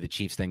away, the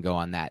Chiefs then go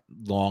on that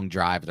long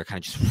drive. They're kind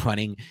of just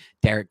running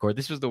Derek Gore.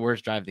 This was the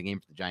worst drive of the game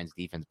for the Giants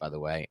defense, by the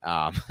way.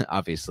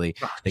 Obviously,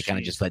 they kind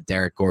of just let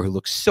Derek Gore, who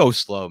looks so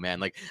slow,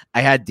 man. Like,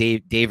 I had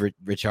Dave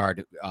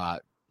Richard,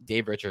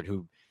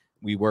 who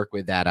we work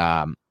with at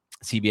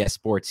CBS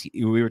Sports.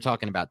 We were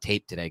talking about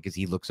tape today because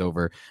he looks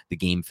over the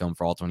game film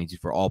for all 22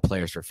 for all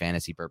players for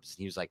fantasy purposes.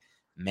 He was like,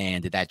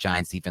 man, did that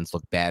Giants defense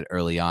look bad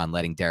early on,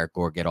 letting Derek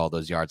Gore get all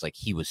those yards? Like,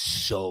 he was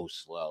so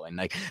slow. And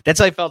like, that's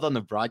how I felt on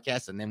the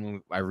broadcast. And then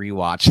when I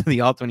rewatched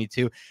the all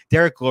 22,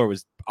 Derek Gore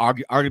was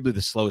arguably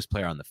the slowest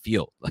player on the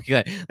field, like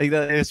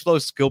the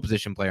slowest skill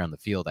position player on the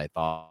field, I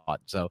thought.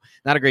 So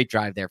not a great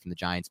drive there from the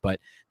Giants, but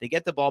they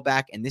get the ball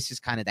back. And this is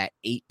kind of that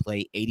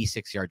 8-play,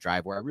 86-yard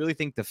drive where I really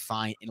think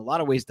in a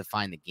lot of ways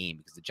define the game,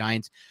 because the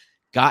Giants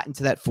got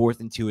into that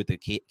 4th and 2 at the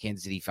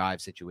Kansas City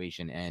 5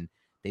 situation. And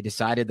they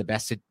decided the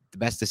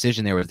best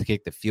decision there was to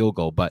kick the field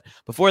goal. But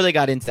before they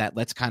got into that,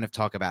 let's kind of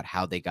talk about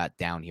how they got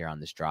down here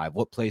on this drive.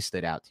 What play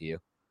stood out to you?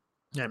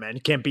 Yeah, man,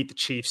 you can't beat the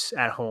Chiefs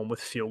at home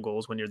with field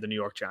goals when you're the New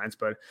York Giants.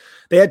 But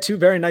they had 2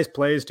 very nice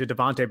plays to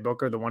Devontae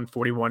Booker, the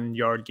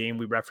 141-yard game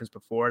we referenced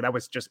before. That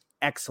was just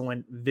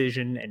excellent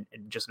vision and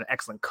just an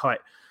excellent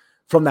cut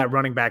from that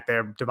running back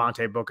there,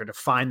 Devontae Booker, to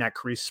find that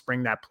crease,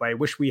 spring that play.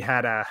 Wish he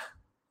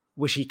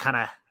kind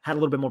of had a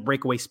little bit more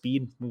breakaway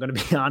speed, I'm going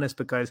to be honest,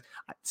 because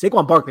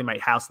Saquon Barkley might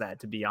house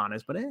that, to be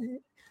honest, but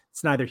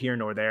it's neither here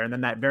nor there. And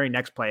then that very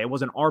next play, it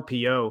was an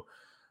RPO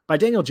by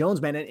Daniel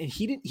Jones, man, and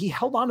he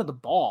held onto the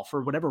ball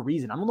for whatever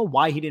reason. I don't know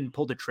why he didn't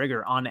pull the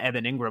trigger on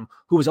Evan Ingram,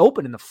 who was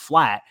open in the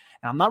flat,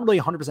 and I'm not really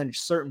 100%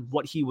 certain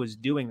what he was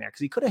doing there,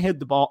 because he could have handed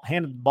the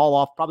ball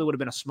off, probably would have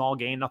been a small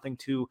gain, nothing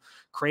too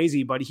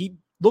crazy, but he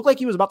looked like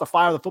he was about to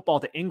fire the football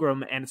to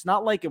Ingram, and it's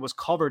not like it was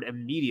covered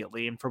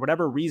immediately. And for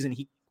whatever reason,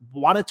 he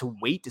wanted to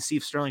wait to see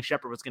if Sterling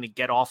Shepard was going to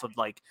get off of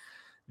like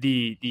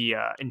the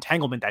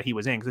entanglement that he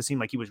was in, because it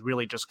seemed like he was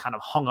really just kind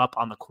of hung up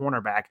on the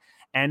cornerback.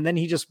 And then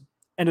he just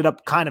ended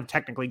up kind of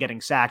technically getting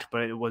sacked,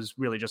 but it was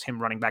really just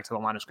him running back to the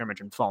line of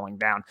scrimmage and falling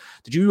down.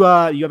 Did you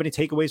have any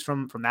takeaways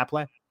from that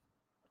play?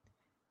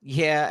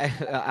 Yeah,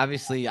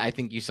 obviously, I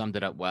think you summed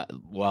it up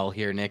well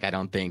here, Nick. I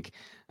don't think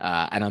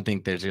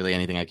there's really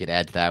anything I could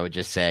add to that. I would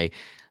just say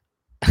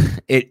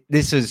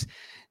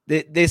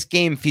this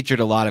game featured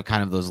a lot of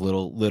kind of those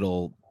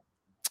little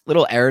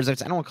errors. I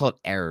don't want to call it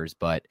errors,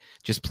 but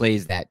just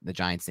plays that the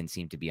Giants didn't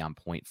seem to be on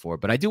point for.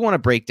 But I do want to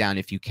break down,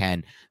 if you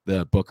can,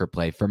 the Booker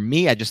play. For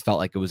me, I just felt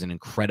like it was an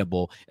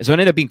incredible. So it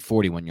ended up being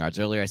 41 yards.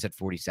 Earlier I said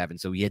 47.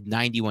 So he had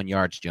 91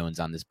 yards, Jones,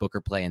 on this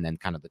Booker play, and then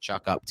kind of the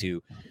chuck up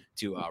to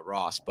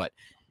Ross. But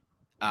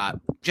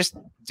just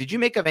did you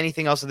make of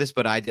anything else of this?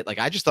 But I did. Like,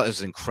 I just thought it was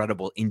an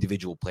incredible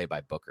individual play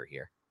by Booker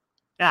here.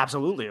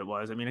 Absolutely, it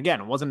was. I mean, again,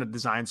 it wasn't a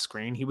design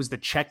screen. He was the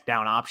check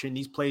down option.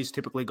 These plays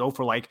typically go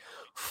for like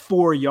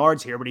 4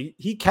 yards here, but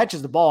he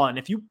catches the ball, and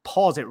if you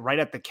pause it right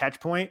at the catch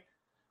point,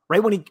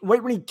 right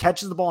when he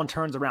catches the ball and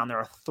turns around, there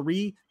are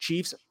 3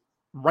 Chiefs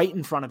right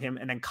in front of him,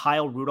 and then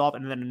Kyle Rudolph,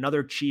 and then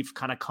another Chief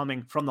kind of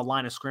coming from the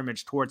line of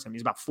scrimmage towards him.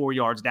 He's about 4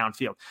 yards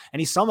downfield,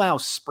 and he somehow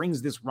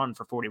springs this run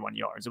for 41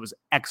 yards. It was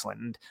excellent,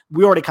 and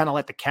we already kind of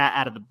let the cat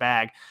out of the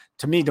bag.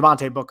 To me,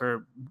 Devontae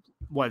Booker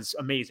was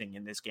amazing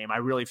in this game. I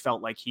really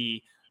felt like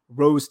he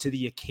rose to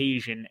the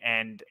occasion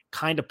and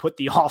kind of put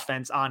the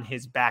offense on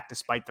his back,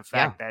 despite the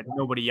fact that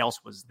nobody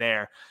else was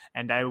there.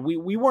 And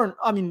we were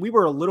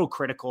a little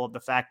critical of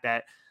the fact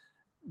that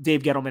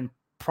Dave Gettleman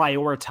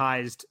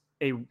prioritized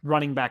a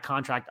running back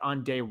contract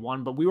on day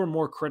one, but we were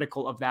more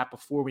critical of that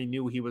before we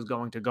knew he was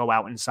going to go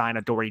out and sign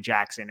a Dory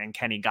Jackson and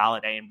Kenny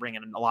Golladay and bring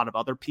in a lot of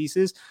other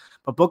pieces.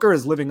 But Booker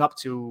is living up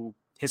to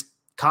his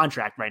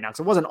contract right now, because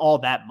it wasn't all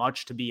that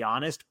much, to be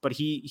honest, but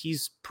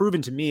he's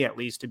proven to me at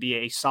least to be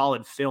a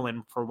solid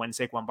fill-in for when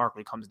Saquon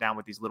Barkley comes down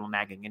with these little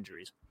nagging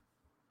injuries.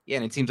 Yeah,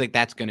 and it seems like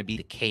that's going to be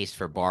the case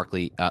for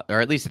Barkley,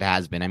 or at least it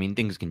has been. I mean,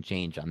 things can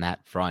change on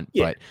that front,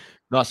 but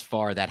thus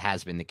far that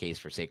has been the case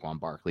for Saquon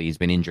Barkley. He's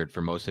been injured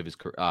for most of his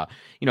career,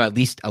 at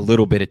least a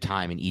little bit of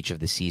time in each of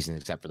the seasons,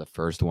 except for the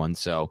first one.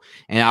 So,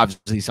 and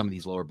obviously some of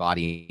these lower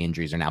body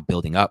injuries are now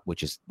building up,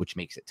 which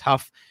makes it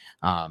tough.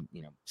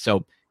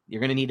 So you're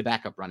going to need a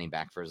backup running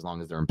back for as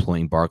long as they're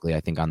employing Barkley,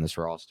 I think, on this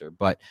roster.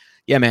 But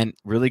yeah, man,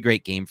 really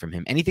great game from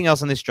him. Anything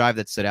else on this drive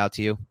that stood out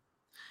to you?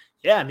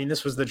 Yeah, I mean,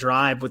 this was the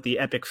drive with the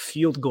epic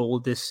field goal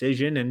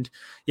decision, and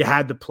you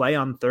had the play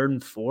on 3rd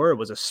and 4. It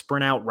was a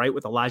sprint out right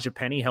with Elijah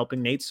Penny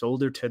helping Nate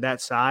Solder to that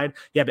side.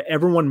 You have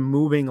everyone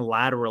moving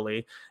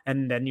laterally,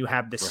 and then you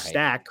have the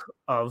stack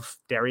of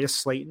Darius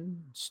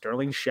Slayton,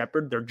 Sterling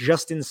Shepard. They're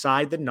just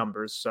inside the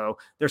numbers, so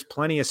there's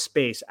plenty of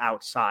space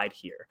outside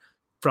here.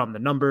 From the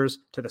numbers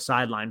to the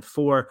sideline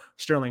for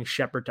Sterling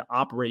Shepard to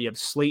operate. You have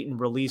Slayton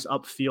release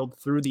upfield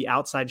through the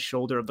outside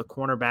shoulder of the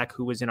cornerback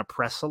who is in a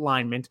press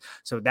alignment.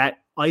 So that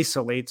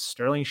isolates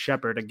Sterling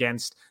Shepard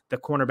against the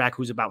cornerback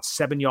who's about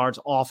 7 yards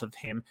off of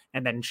him.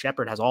 And then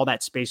Shepard has all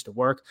that space to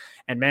work.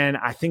 And man,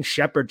 I think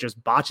Shepard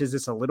just botches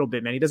this a little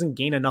bit, man. He doesn't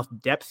gain enough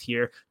depth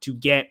here to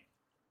get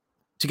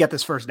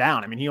this first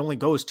down. I mean, he only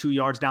goes 2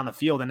 yards down the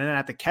field, and then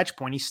at the catch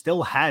point, he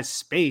still has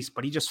space,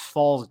 but he just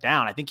falls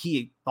down. I think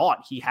he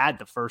thought he had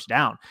the first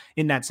down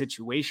in that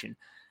situation.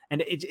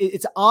 And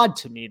it's odd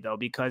to me, though,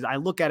 because I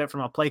look at it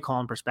from a play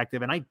calling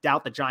perspective, and I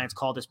doubt the Giants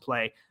call this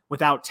play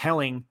without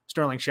telling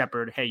Sterling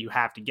Shepard, hey, you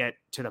have to get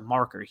to the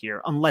marker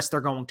here, unless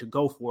they're going to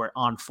go for it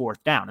on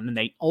 4th down. And then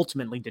they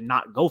ultimately did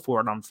not go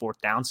for it on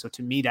 4th down. So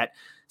to me, that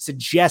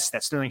suggests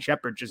that Sterling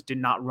Shepard just did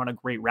not run a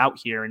great route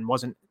here and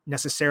wasn't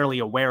necessarily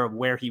aware of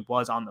where he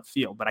was on the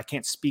field. But I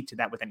can't speak to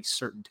that with any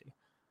certainty.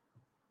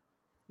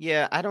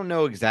 Yeah, I don't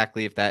know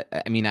exactly if that,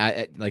 I mean,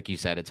 like you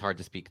said, it's hard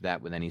to speak to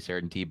that with any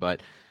certainty,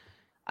 but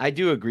I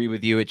do agree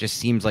with you. It just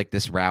seems like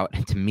this route,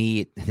 to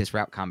me, this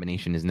route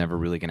combination is never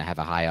really going to have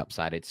a high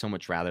upside. It's so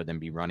much rather than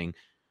be running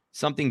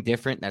something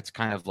different that's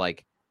kind of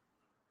like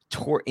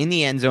in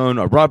the end zone,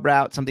 a rub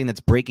route, something that's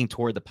breaking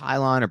toward the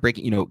pylon or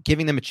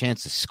giving them a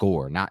chance to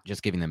score, not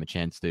just giving them a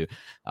chance to,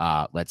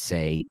 let's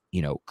say,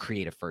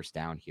 create a first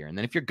down here. And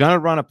then if you're going to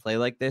run a play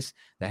like this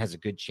that has a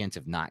good chance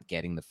of not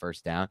getting the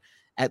first down,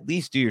 at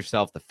least do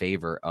yourself the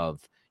favor of,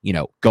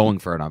 going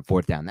for it on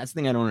 4th down. That's the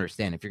thing I don't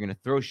understand. If you're going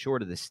to throw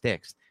short of the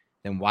sticks,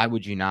 then why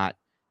would you not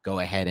go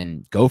ahead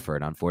and go for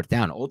it on 4th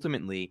down?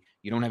 Ultimately,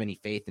 you don't have any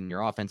faith in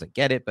your offense. I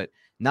get it, but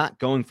not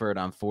going for it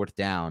on 4th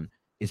down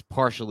is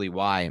partially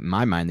why, in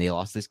my mind, they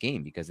lost this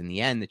game, because in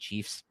the end, the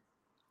Chiefs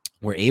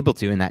were able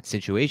to, in that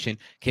situation,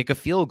 kick a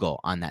field goal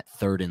on that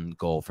 3rd and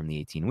goal from the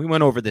 18. We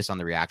went over this on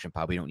the reaction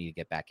pod. We don't need to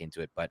get back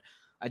into it, but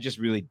I just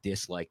really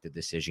dislike the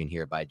decision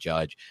here by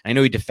Judge. I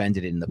know he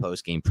defended it in the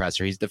post-game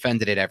presser. He's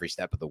defended it every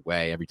step of the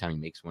way, every time he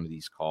makes one of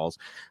these calls.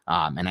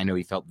 And I know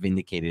he felt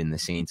vindicated in the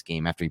Saints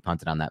game after he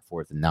punted on that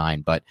 4th and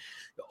 9. But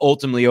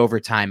ultimately, over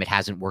time, it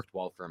hasn't worked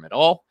well for him at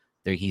all.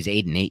 He's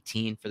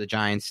 8-18 for the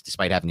Giants,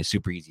 despite having a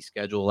super easy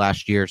schedule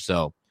last year.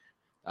 So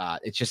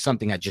it's just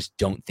something I just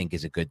don't think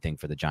is a good thing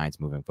for the Giants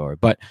moving forward.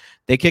 But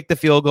they kicked the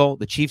field goal.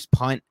 The Chiefs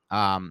punt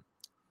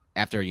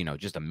after,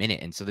 just a minute.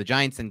 And so the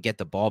Giants then get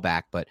the ball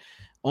back, but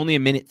only a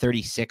minute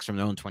 36 from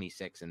their own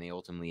 26, and they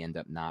ultimately end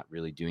up not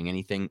really doing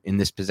anything in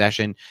this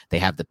possession. They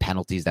have the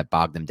penalties that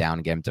bog them down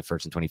and get them to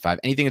 1st and 25.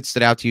 Anything that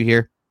stood out to you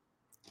here?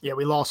 Yeah,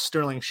 we lost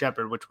Sterling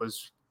Shepard, which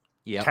was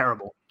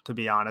terrible, to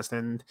be honest.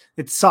 And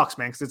it sucks,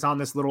 man, because it's on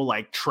this little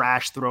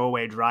trash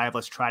throwaway drive.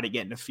 Let's try to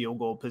get in a field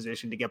goal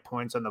position to get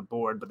points on the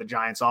board. But the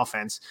Giants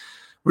offense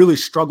really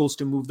struggles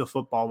to move the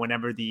football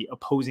whenever the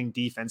opposing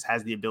defense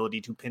has the ability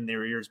to pin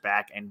their ears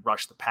back and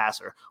rush the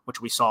passer,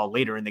 which we saw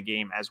later in the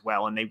game as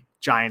well. And the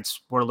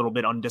Giants were a little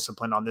bit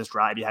undisciplined on this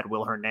drive. You had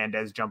Will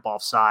Hernandez jump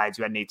off sides.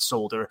 You had Nate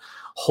Solder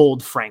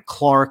hold Frank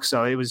Clark.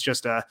 So it was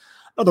just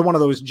another one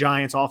of those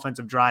Giants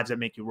offensive drives that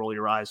make you roll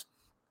your eyes.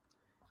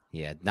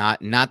 Yeah,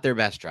 not their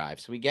best drive.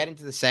 So we get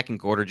into the second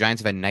quarter.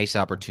 Giants have a nice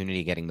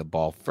opportunity getting the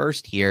ball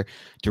first here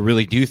to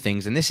really do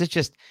things. And this is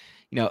just,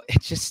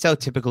 it's just so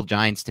typical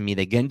Giants to me.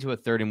 They get into a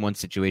 3rd and 1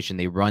 situation.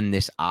 They run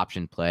this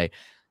option play.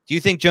 Do you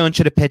think Jones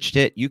should have pitched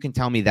it? You can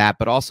tell me that.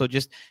 But also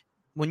just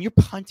when you're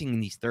punting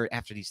in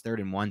after these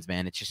 3rd and 1s,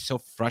 man, it's just so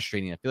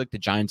frustrating. I feel like the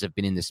Giants have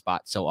been in this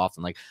spot so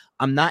often.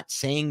 I'm not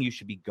saying you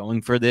should be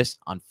going for this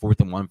on 4th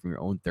and 1 from your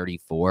own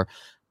 34,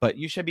 but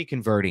you should be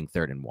converting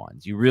 3rd and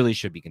 1s. You really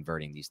should be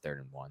converting these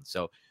 3rd and 1s.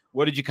 So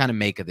what did you kind of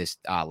make of this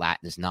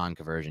this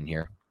non-conversion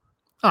here?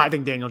 I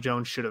think Daniel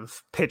Jones should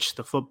have pitched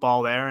the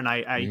football there, and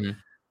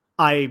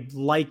I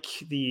like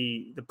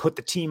the put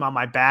the team on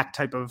my back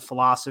type of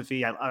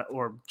philosophy,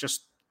 or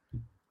just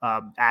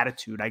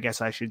attitude, I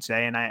guess I should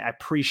say. And I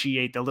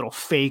appreciate the little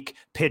fake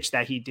pitch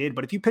that he did.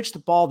 But if you pitch the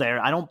ball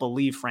there, I don't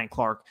believe Frank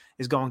Clark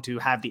is going to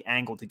have the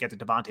angle to get to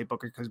Devontae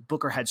Booker, because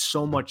Booker had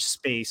so much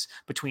space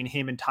between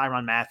him and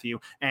Tyrann Mathieu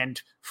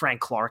and Frank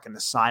Clark in the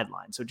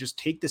sideline. So just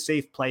take the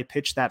safe play,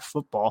 pitch that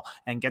football,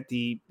 and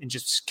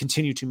just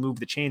continue to move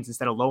the chains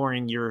instead of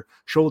lowering your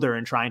shoulder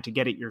and trying to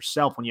get it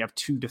yourself when you have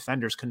two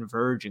defenders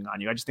converging on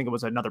you. I just think it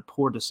was another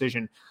poor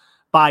decision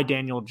by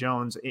Daniel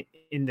Jones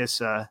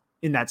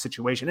in that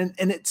situation.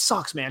 And it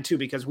sucks, man, too,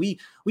 because we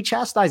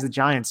chastise the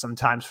Giants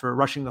sometimes for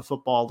rushing the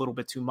football a little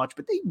bit too much,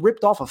 but they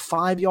ripped off a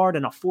 5-yard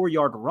and a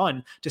 4-yard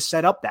run to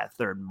set up that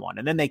 3rd and 1.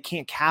 And then they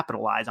can't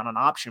capitalize on an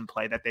option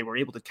play that they were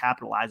able to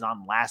capitalize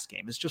on last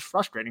game. It's just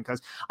frustrating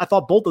because I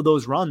thought both of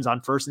those runs on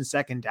 1st and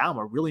 2nd down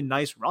were really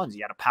nice runs.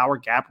 You had a power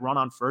gap run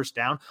on 1st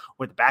down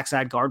where the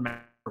backside guard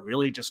man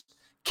really just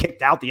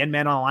kicked out the end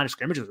man on the line of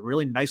scrimmage. It was a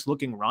really nice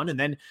looking run. And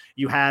then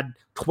you had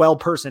 12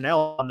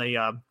 personnel on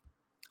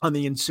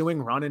the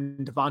ensuing run,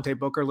 and Devontae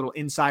Booker, a little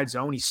inside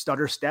zone. He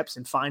stutter steps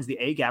and finds the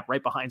A gap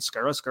right behind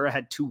Skura. Skura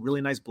had 2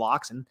 really nice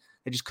blocks, and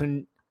they just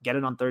couldn't get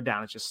it on 3rd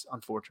down. It's just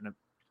unfortunate.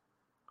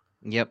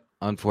 Yep.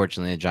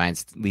 Unfortunately, the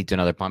Giants lead to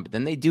another punt, but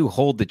then they do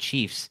hold the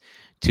Chiefs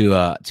to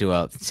a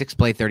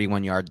 6-play,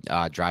 31-yard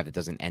drive that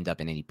doesn't end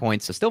up in any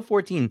points. So still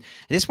 14, at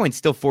this point,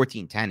 still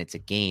 14-10. It's a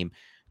game.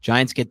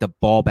 Giants get the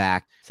ball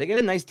back. So they get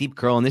a nice deep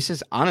curl, and this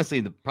is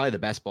honestly probably the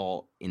best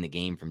ball in the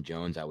game from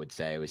Jones, I would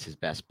say. It was his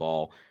best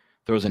ball.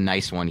 Throws a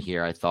nice one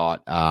here, I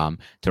thought,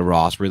 to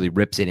Ross. Really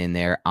rips it in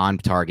there on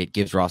target,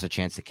 gives Ross a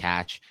chance to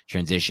catch,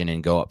 transition,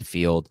 and go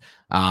upfield.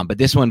 But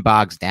this one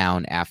bogs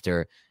down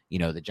after,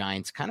 the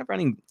Giants kind of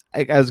running.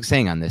 I was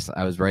saying on this,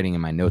 I was writing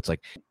in my notes,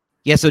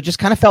 so it just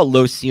kind of felt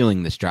low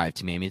ceiling this drive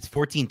to me. I mean, it's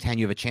 14-10.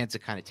 You have a chance to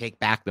kind of take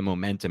back the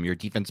momentum. Your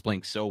defense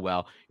playing so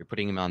well. You're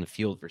putting him on the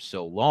field for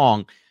so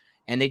long.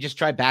 And they just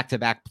try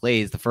back-to-back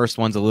plays. The first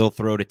one's a little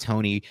throw to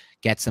Tony,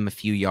 gets them a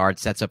few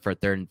yards, sets up for a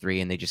 3rd and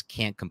 3, and they just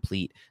can't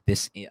complete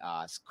this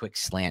quick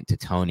slant to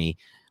Tony.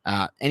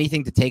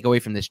 Anything to take away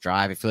from this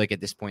drive? I feel like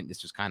at this point,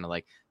 this was kind of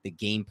like the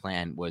game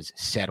plan was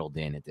settled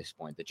in at this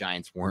point. The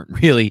Giants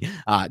weren't really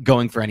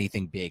going for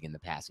anything big in the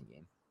passing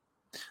game.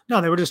 No,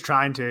 they were just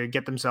trying to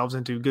get themselves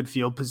into good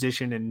field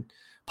position and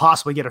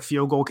possibly get a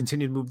field goal,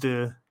 continue to move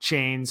the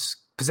chains,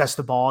 possess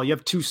the ball. You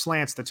have 2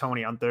 slants to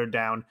Tony on 3rd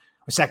down.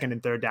 2nd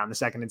and 3rd down. The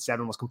 2nd and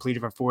 7 was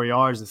completed for 4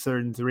 yards. The 3rd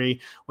and 3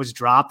 was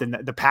dropped, and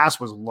the pass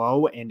was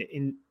low and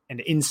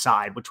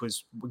inside, which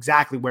was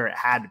exactly where it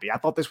had to be. I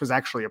thought this was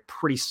actually a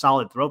pretty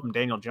solid throw from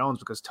Daniel Jones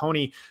because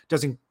Tony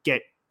doesn't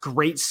get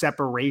great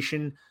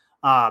separation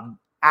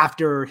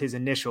after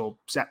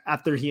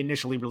he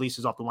initially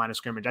releases off the line of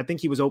scrimmage. I think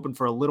he was open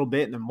for a little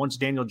bit, and then once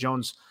Daniel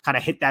Jones kind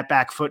of hit that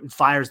back foot and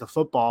fires the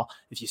football,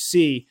 if you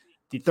see,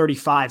 the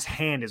 35's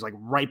hand is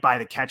right by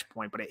the catch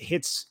point, but it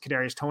hits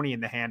Kadarius Toney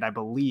in the hand, I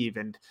believe.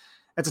 And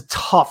that's a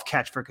tough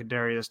catch for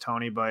Kadarius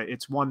Toney, but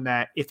it's one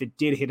that if it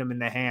did hit him in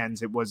the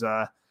hands, it was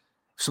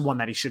one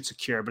that he should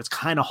secure. But it's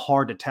kind of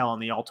hard to tell on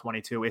the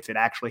all-22 if it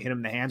actually hit him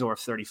in the hands or if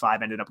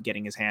 35 ended up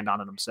getting his hand on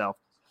it himself.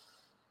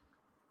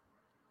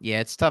 Yeah,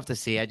 it's tough to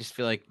see. I just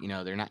feel like,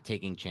 they're not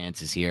taking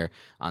chances here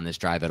on this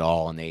drive at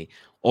all, and they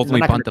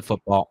ultimately punt the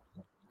football.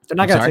 They're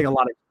not going to take a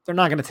lot of. They're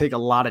not going to take a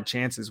lot of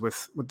chances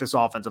with this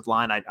offensive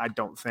line. I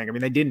don't think. I mean,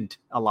 they didn't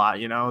a lot.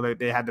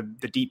 They had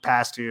the deep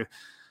pass to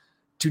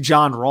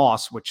John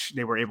Ross, which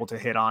they were able to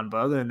hit on. But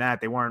other than that,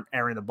 they weren't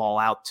airing the ball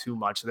out too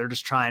much. So they're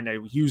just trying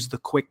to use the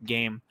quick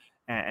game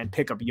and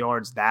pick up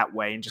yards that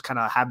way, and just kind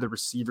of have the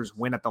receivers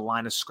win at the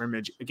line of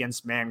scrimmage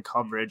against man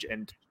coverage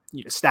and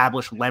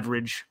establish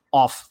leverage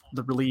off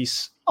the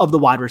release of the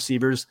wide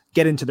receivers,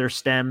 get into their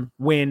stem,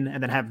 win,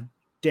 and then have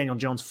Daniel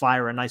Jones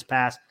fire a nice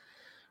pass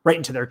right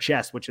into their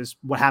chest, which is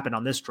what happened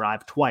on this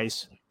drive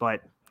twice,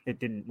 but it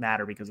didn't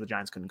matter because the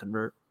Giants couldn't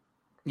convert.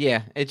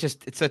 Yeah,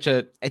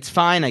 it's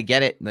fine. I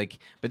get it.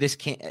 But this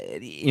can't,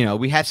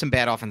 we have some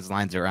bad offensive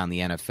lines around the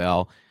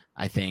NFL,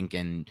 I think.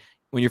 And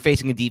when you're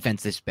facing a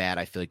defense this bad,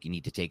 I feel like you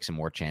need to take some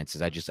more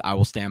chances. I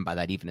will stand by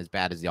that, even as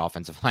bad as the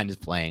offensive line is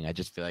playing. I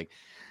just feel like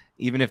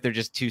even if they're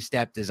just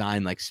 2-step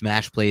design, like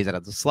smash plays out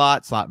of the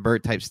slot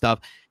bird type stuff,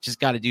 just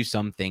got to do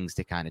some things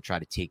to kind of try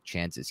to take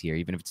chances here,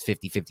 even if it's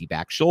 50-50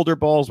 back shoulder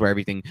balls where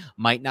everything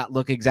might not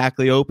look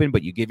exactly open,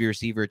 but you give your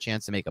receiver a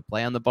chance to make a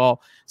play on the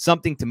ball,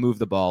 something to move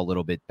the ball a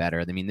little bit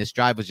better. I mean, this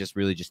drive was just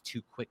really just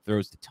 2 quick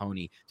throws to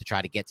Tony to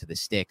try to get to the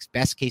sticks.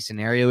 Best case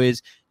scenario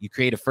is you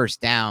create a 1st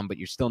down, but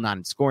you're still not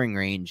in scoring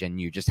range, and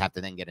you just have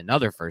to then get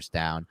another 1st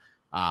down.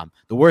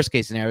 The worst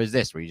case scenario is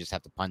this, where you just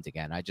have to punt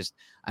again. I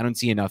don't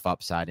see enough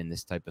upside in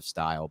this type of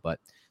style, but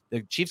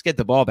the Chiefs get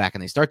the ball back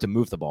and they start to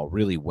move the ball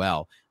really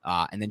well.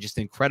 And then just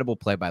an incredible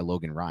play by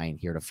Logan Ryan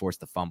here to force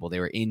the fumble.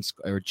 They were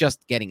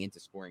just getting into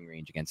scoring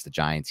range against the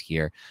Giants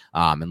here.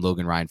 And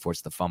Logan Ryan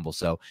forced the fumble.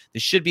 So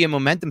this should be a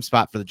momentum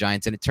spot for the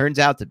Giants. And it turns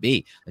out to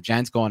be. The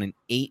Giants go on an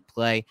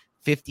 8-play,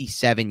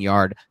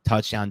 57-yard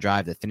touchdown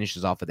drive that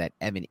finishes off with that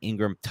Evan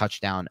Ingram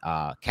touchdown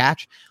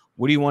catch.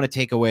 What do you want to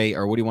take away,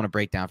 or what do you want to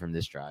break down from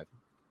this drive?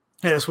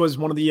 Yeah, this was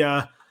one of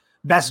the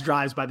best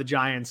drives by the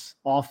Giants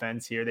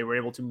offense here. They were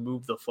able to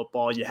move the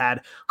football. You had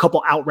a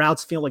couple out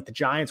routes. Feel like the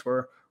Giants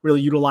were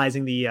really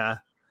utilizing the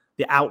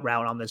out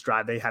route on this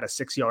drive. They had a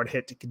 6-yard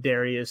hit to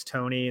Kadarius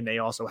Toney, and they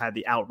also had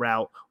the out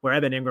route where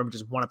Evan Ingram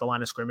just won at the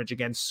line of scrimmage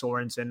against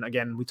Sorensen.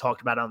 Again, we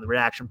talked about it on the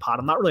reaction pod.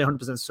 I'm not really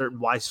 100% certain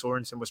why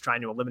Sorensen was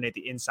trying to eliminate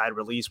the inside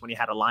release when he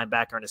had a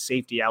linebacker and a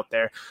safety out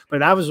there, but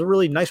that was a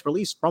really nice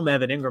release from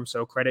Evan Ingram,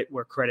 so credit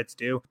where credit's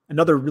due.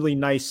 Another really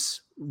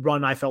nice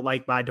run, I felt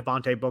like, by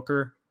Devontae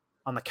Booker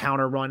on the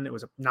counter run. It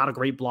was not a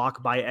great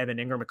block by Evan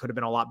Ingram. It could have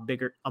been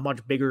a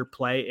much bigger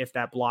play if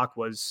that block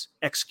was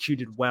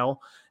executed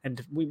well. And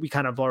we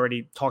kind of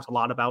already talked a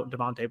lot about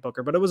Devontae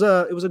Booker, but it was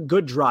a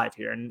good drive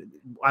here. And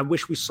I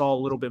wish we saw a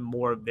little bit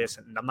more of this.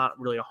 And I'm not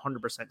really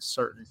 100%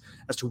 certain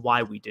as to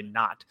why we did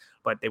not,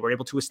 but they were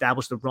able to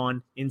establish the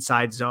run,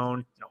 inside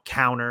zone,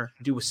 counter,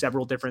 do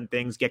several different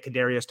things, get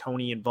Kadarius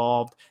Toney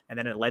involved. And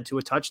then it led to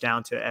a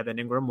touchdown to Evan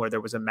Ingram where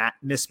there was a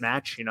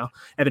mismatch.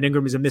 Evan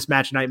Ingram is a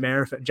mismatch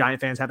nightmare if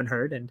Giant fans haven't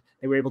heard, and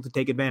they were able to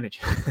take advantage.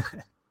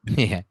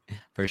 Yeah,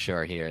 for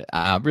sure here.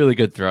 Really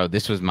good throw.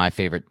 This was my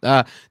favorite.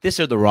 This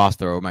or the Ross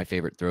throw, my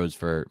favorite throws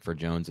for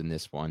Jones in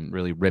this one.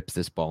 Really rips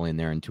this ball in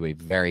there into a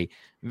very,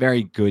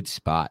 very good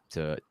spot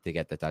to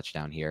get the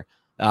touchdown here.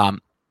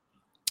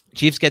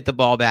 Chiefs get the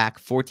ball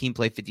back,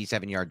 14-play,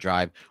 57-yard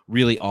drive.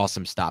 Really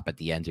awesome stop at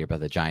the end here by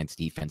the Giants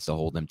defense to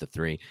hold them to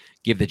 3,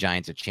 give the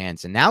Giants a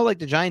chance. And now,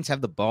 the Giants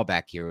have the ball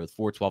back here with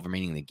 4:12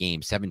 remaining in the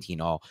game,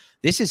 17-all.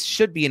 This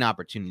should be an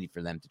opportunity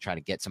for them to try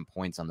to get some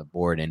points on the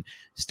board and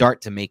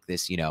start to make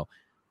this,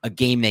 a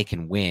game they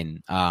can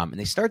win. And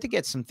they start to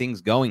get some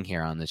things going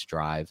here on this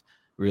drive.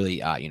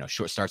 Really,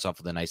 short starts off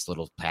with a nice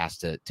little pass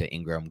to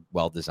Ingram,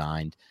 well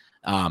designed.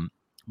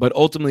 But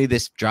ultimately,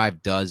 this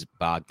drive does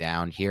bog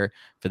down here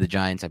for the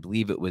Giants. I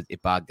believe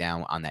it bogged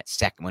down on that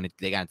second when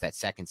they got into that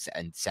 2nd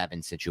and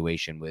 7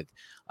 situation with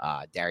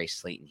Darius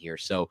Slayton here.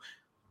 So,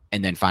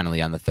 and then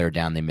finally on the 3rd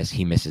down,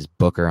 he misses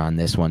Booker on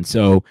this one.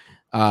 So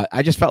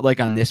I just felt like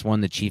on this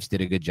one, the Chiefs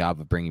did a good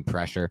job of bringing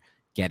pressure,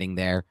 getting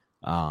there,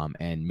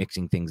 and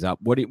mixing things up.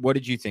 What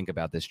did you think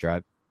about this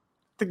drive?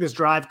 I think this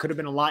drive could have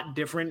been a lot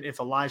different if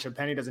Elijah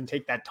Penny doesn't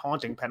take that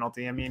taunting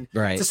penalty. I mean,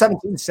 right. It's a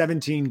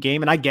 17-17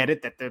 game, and I get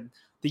it that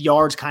the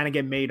yards kind of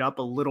get made up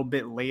a little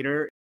bit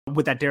later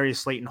with that Darius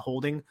Slayton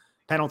holding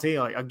penalty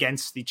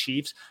against the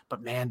Chiefs.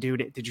 But man,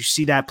 dude, did you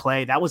see that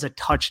play? That was a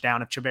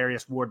touchdown if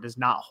Charvarius Ward does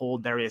not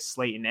hold Darius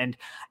Slayton. And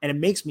it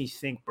makes me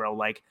think, bro,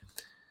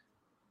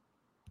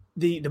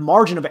 the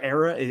margin of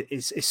error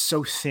is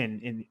so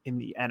thin in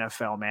the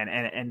NFL, man.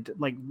 And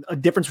a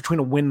difference between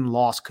a win and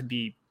loss could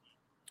be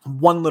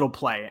one little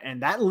play.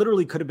 And that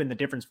literally could have been the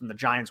difference from the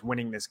Giants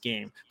winning this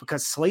game,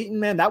 because Slayton,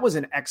 man, that was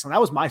that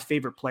was my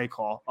favorite play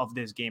call of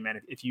this game. And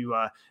if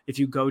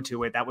you go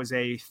to it, that was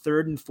a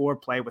 3rd and 4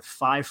 play with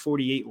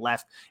 5:48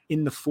 left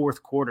in the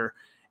 4th quarter.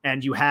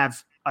 And you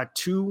have a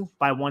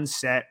 2-by-1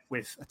 set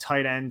with a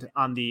tight end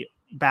on the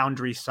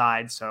boundary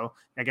side. So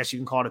I guess you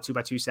can call it a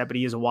 2-by-2 set, but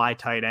he is a wide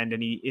tight end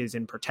and he is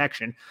in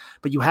protection.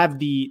 But you have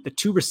the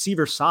 2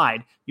 receiver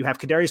side. You have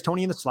Kadarius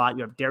Toney in the slot.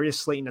 You have Darius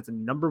Slayton as the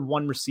number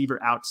 1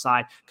 receiver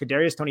outside.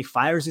 Kadarius Toney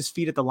fires his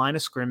feet at the line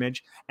of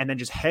scrimmage and then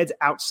just heads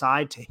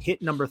outside to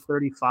hit number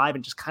 35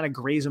 and just kind of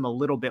graze him a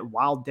little bit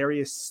while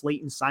Darius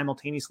Slayton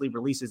simultaneously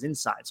releases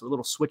inside. So a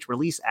little switch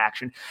release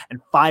action and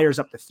fires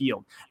up the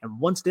field. And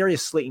once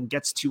Darius Slayton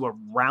gets to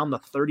around the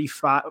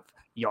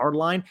 35-yard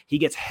line, he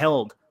gets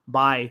held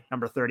by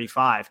number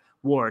 35,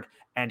 Ward,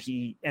 and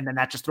then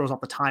that just throws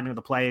off the timing of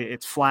the play.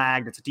 It's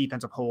flagged, it's a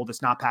defensive hold,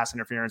 it's not pass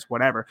interference,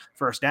 whatever,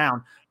 1st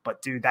down.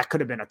 But dude, that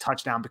could have been a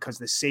touchdown because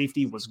the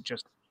safety was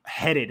just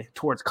headed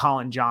towards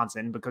Colin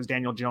Johnson because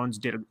Daniel Jones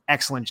did an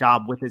excellent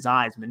job with his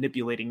eyes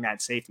manipulating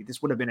that safety.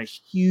 This would have been a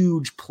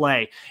huge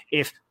play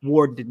if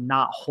Ward did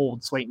not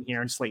hold Slayton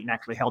here and Slayton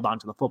actually held on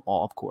to the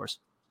football, of course.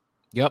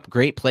 Yep,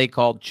 great play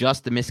call,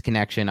 just the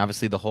misconnection.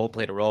 Obviously, the hold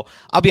played a role.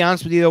 I'll be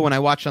honest with you, though, when I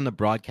watched on the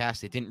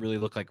broadcast, it didn't really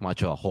look like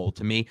much of a hold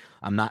to me.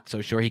 I'm not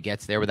so sure he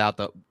gets there without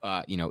the,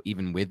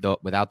 even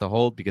without the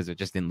hold, because it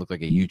just didn't look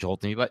like a huge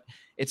hold to me. But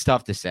it's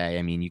tough to say.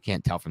 I mean, you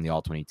can't tell from the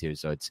All-22,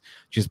 so it's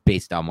just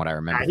based on what I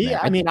remember.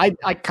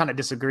 I kind of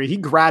disagree. He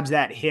grabs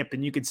that hip,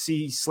 and you could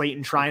see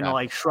Slayton trying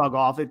to shrug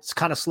off. It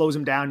kind of slows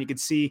him down. You could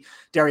see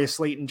Darius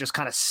Slayton just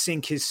kind of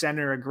sink his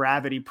center of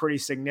gravity pretty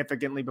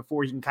significantly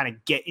before he can kind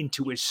of get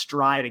into his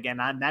stride again.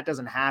 And that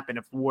doesn't happen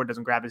if Ward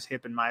doesn't grab his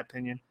hip, in my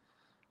opinion.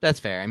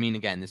 That's fair. I mean,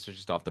 again, this was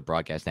just off the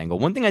broadcast angle.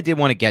 One thing I did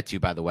want to get to,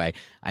 by the way,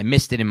 I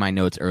missed it in my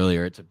notes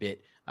earlier. It's a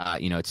bit,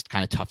 it's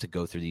kind of tough to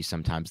go through these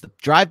sometimes. The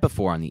drive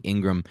before on the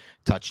Ingram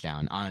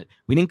touchdown,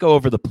 we didn't go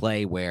over the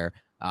play where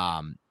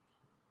the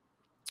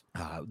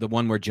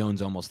one where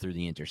Jones almost threw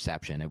the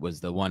interception. It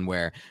was the one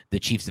where the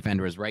Chiefs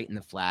defender was right in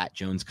the flat.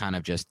 Jones kind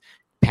of just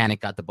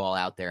panic got the ball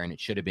out there, and it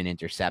should have been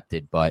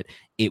intercepted, but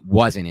it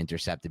wasn't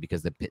intercepted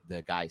because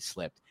the guy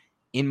slipped.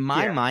 In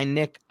my mind,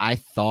 Nick, I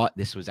thought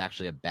this was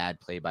actually a bad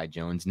play by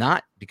Jones,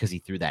 not because he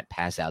threw that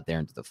pass out there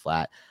into the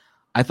flat.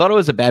 I thought it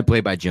was a bad play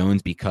by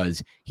Jones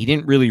because he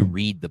didn't really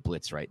read the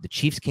blitz right. The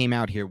Chiefs came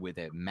out here with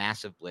a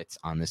massive blitz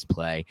on this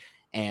play,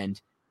 and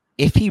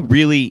if he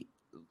really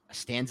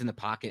stands in the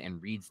pocket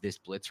and reads this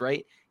blitz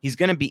right, he's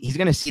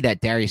gonna see that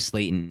Darius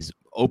Slayton is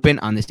open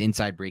on this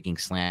inside breaking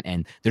slant,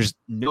 and there's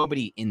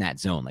nobody in that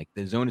zone. Like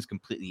the zone is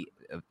completely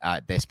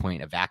at this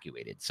point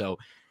evacuated. So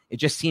it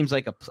just seems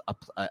like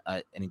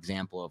an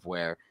example of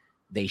where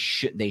he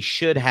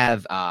should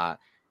have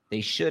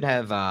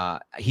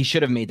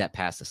made that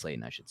pass to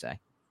Slayton, I should say.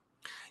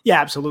 Yeah,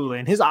 absolutely.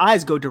 And his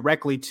eyes go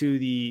directly to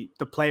the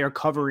player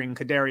covering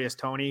Kadarius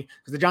Toney,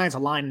 because the Giants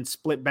align in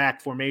split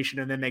back formation,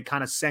 and then they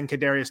kind of send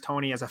Kadarius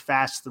Toney as a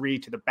fast 3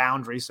 to the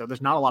boundary. So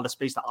there's not a lot of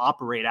space to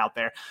operate out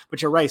there.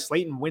 But you're right,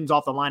 Slayton wins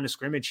off the line of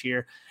scrimmage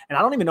here. And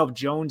I don't even know if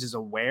Jones is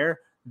aware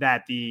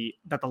that the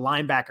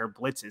linebacker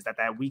blitzes,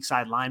 that weak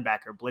side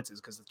linebacker blitzes,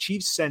 because the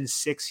Chiefs send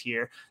 6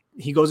 here.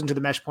 He goes into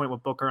the mesh point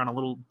with Booker on a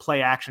little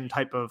play action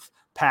type of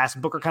pass.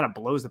 Booker kind of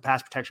blows the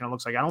pass protection, it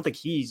looks like. I don't think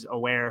he's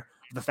aware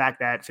of the fact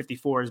that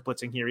 54 is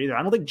blitzing here either.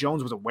 I don't think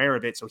Jones was aware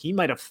of it, so he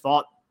might have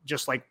thought,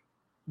 just like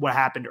what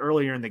happened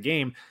earlier in the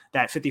game,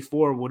 that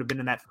 54 would have been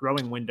in that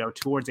throwing window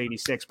towards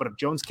 86. But if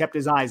Jones kept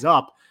his eyes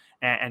up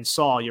and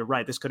saw, you're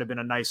right, this would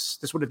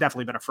have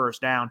definitely been a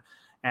first down.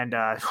 And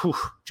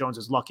Jones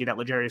is lucky that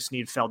L'Jarius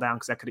Sneed fell down,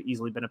 because that could have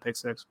easily been a pick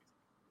 6.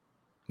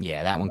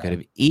 Yeah, that one could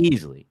have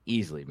easily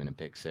been a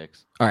pick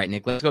 6. All right,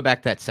 Nick, let's go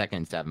back to that 2nd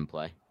and 7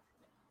 play.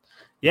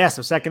 Yeah,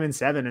 so 2nd and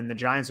 7, and the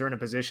Giants are in a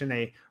position.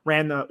 They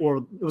ran it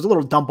was a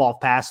little dump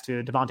off pass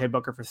to Devontae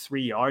Booker for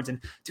 3 yards, and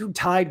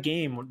tied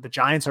game. The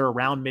Giants are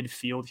around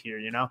midfield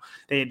here.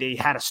 They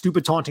had a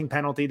stupid taunting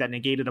penalty that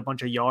negated a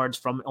bunch of yards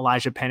from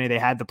Elijah Penny. They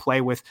had the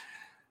play with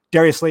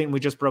Darius Slayton we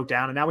just broke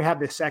down, and now we have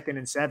this 2nd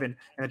and 7,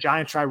 and the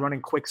Giants try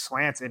running quick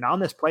slants. And on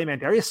this play, man,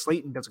 Darius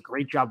Slayton does a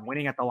great job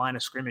winning at the line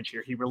of scrimmage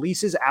here. He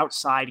releases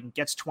outside and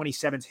gets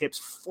 27's hips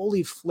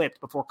fully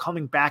flipped before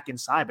coming back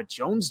inside, but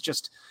Jones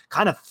just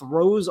kind of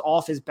throws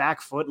off his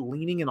back foot,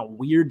 leaning in a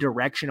weird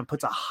direction, and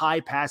puts a high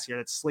pass here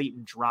that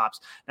Slayton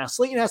drops. Now,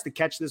 Slayton has to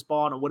catch this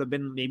ball, and it would have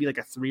been maybe like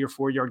a 3 or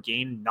 4 yard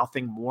gain,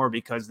 nothing more,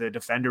 because the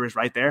defender is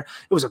right there.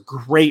 It was a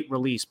great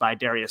release by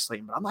Darius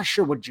Slayton, but I'm not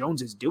sure what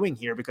Jones is doing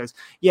here, because,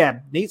 yeah,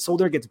 Nate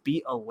Solder gets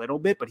beat a little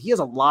bit, but he has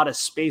a lot of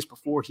space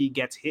before he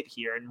gets hit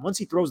here. And once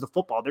he throws the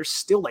football, there's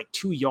still like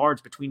 2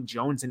 yards between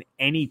Jones and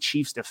any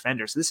Chiefs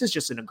defender. So this is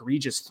just an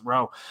egregious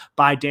throw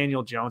by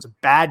Daniel Jones, a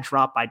bad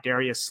drop by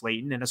Darius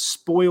Slayton, and a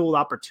spoiled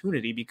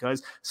opportunity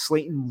because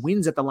Slayton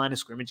wins at the line of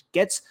scrimmage,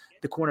 gets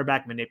the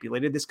cornerback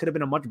manipulated. This could have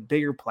been a much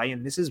bigger play,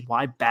 and this is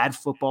why bad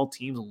football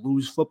teams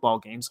lose football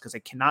games, because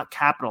they cannot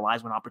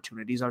capitalize when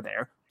opportunities are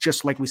there,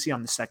 just like we see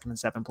on the 2nd and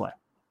 7 play.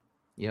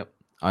 Yep,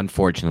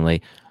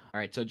 unfortunately. All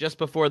right, so just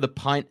before the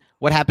punt,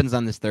 what happens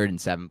on this 3rd and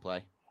 7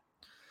 play?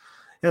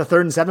 Yeah, the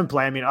 3rd and 7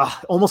 play, I mean,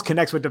 almost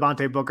connects with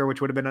Devontae Booker,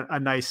 which would have been a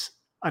nice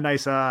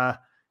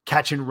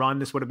catch and run.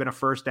 This would have been a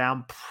first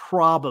down,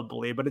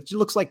 probably, but it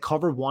looks like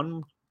cover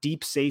 1,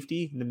 deep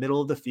safety in the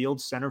middle of the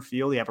field, center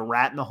field. You have a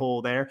rat in the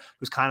hole there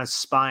who's kind of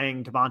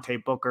spying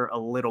Devontae Booker a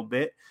little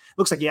bit.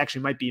 Looks like he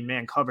actually might be in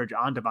man coverage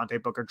on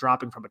Devontae Booker,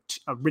 dropping from an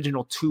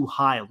original too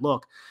high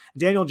look.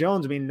 Daniel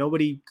Jones, I mean,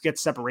 nobody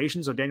gets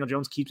separation, so Daniel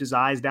Jones keeps his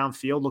eyes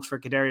downfield, looks for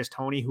Kadarius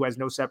Toney, who has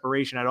no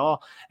separation at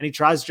all, and he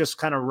tries just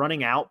kind of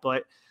running out,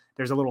 but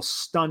there's a little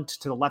stunt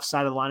to the left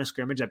side of the line of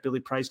scrimmage that Billy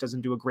Price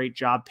doesn't do a great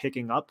job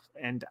picking up.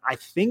 And I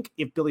think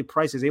if Billy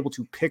Price is able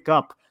to pick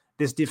up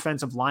this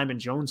defensive lineman,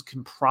 Jones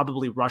can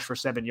probably rush for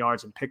 7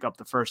 yards and pick up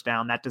the first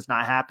down. That does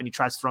not happen. He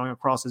tries throwing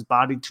across his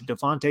body to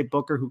Devontae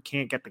Booker, who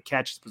can't get the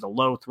catch. It was a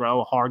low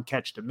throw, a hard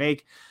catch to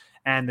make,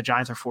 and the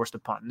Giants are forced to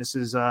punt. And this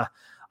is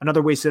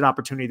another wasted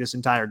opportunity this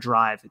entire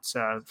drive. It's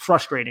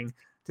frustrating,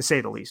 to say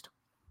the least.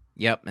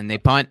 Yep, and they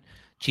punt.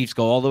 Chiefs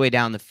go all the way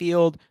down the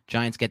field.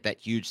 Giants get that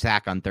huge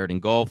sack on 3rd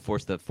and goal,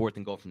 force the 4th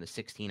and goal from the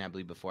 16. I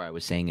believe before I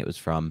was saying it was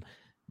from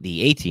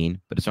the 18,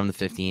 but it's from the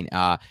 15.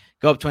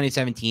 Go up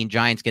 2017.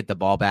 Giants get the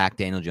ball back.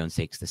 Daniel Jones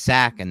takes the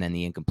sack, and then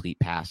the incomplete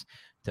pass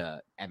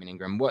to Evan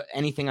Ingram.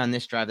 Anything on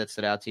this drive that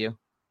stood out to you?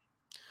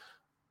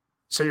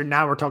 So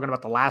we're talking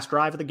about the last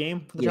drive of the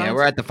game for the Giants?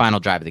 We're at the final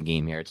drive of the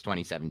game here. It's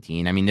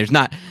 2017. I mean, there's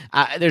not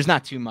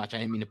too much. I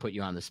didn't mean to put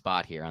you on the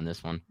spot here on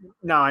this one.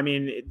 No, I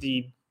mean,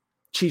 the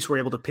Chiefs were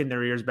able to pin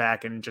their ears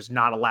back and just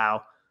not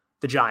allow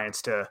the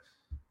Giants to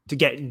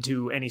get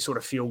into any sort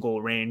of field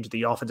goal range.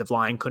 The offensive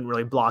line couldn't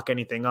really block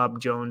anything up.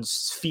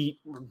 Jones' feet,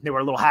 they were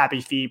a little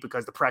happy feet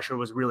because the pressure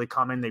was really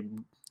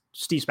coming.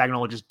 Steve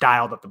Spagnuolo just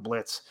dialed up the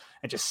blitz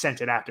and just sent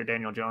it after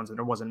Daniel Jones, and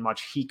there wasn't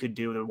much he could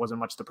do. There wasn't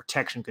much the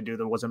protection could do.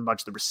 There wasn't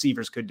much the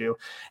receivers could do.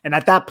 And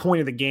at that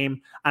point of the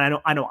game, and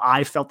I know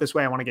I felt this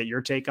way. I want to get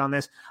your take on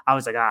this. I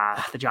was like,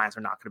 the Giants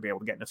are not going to be able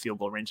to get in a field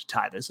goal range to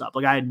tie this up.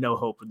 Like, I had no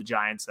hope with the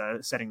Giants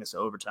setting this to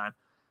overtime.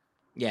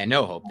 Yeah,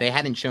 no hope. They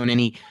hadn't shown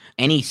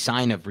any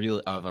sign of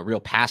a real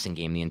passing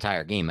game the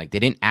entire game. Like, they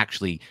didn't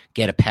actually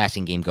get a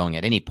passing game going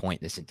at any point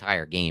this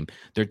entire game.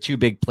 Their 2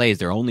 big plays,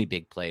 their only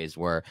big plays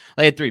were,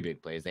 they had 3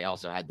 big plays. They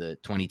also had the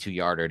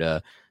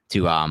 22-yarder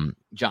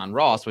John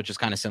Ross, which is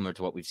kind of similar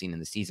to what we've seen in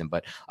the season.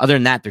 But other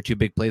than that, they're two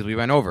big plays we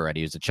went over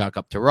already. It was a chuck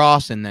up to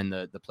Ross and then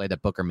the play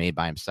that Booker made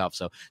by himself.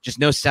 So just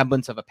no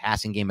semblance of a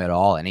passing game at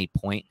all at any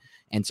point.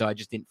 And so I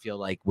just didn't feel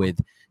like with,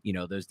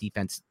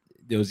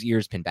 those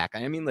ears pinned back.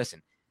 I mean,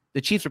 listen,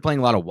 the Chiefs were playing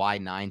a lot of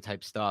wide 9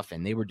 type stuff,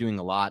 and they were doing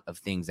a lot of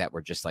things that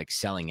were just like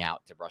selling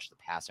out to rush the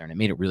passer, and it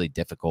made it really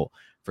difficult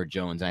for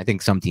Jones. And I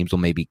think some teams will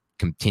maybe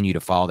continue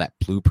to follow that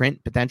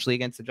blueprint potentially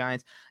against the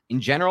Giants.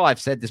 In general, I've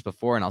said this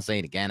before, and I'll say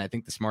it again. I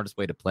think the smartest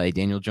way to play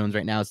Daniel Jones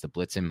right now is to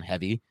blitz him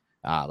heavy,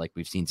 like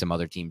we've seen some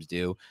other teams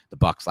do, the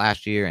Bucs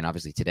last year, and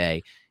obviously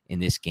today in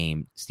this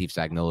game, Steve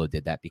Spagnuolo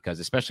did that because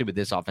especially with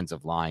this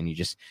offensive line, you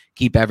just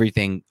keep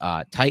everything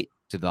tight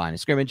to the line of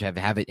scrimmage,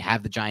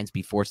 have the Giants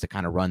be forced to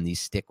kind of run these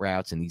stick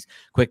routes and these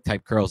quick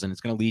type curls, and it's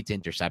going to lead to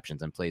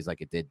interceptions and plays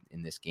like it did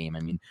in this game. I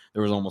mean,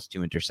 there was almost 2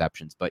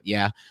 interceptions, but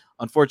yeah,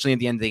 unfortunately at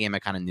the end of the game, I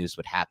kind of knew this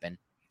would happen,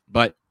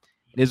 but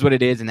it is what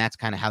it is. And that's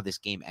kind of how this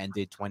game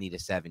ended,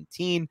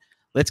 20-17.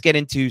 Let's get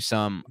into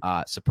some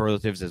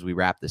superlatives as we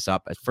wrap this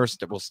up. At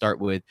first, we'll start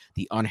with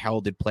the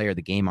unheralded player of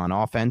the game on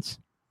offense.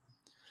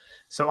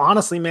 So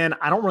honestly, man,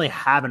 I don't really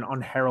have an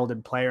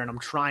unheralded player, and I'm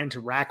trying to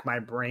rack my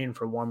brain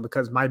for one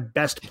because my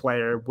best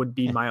player would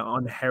be my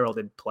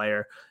unheralded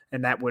player.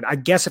 And that would, I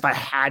guess if I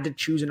had to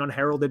choose an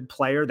unheralded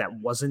player that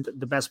wasn't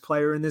the best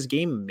player in this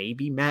game,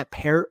 maybe Matt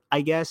Peart,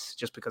 I guess,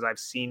 just because I've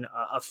seen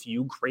a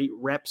few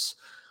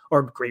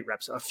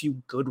a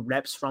few good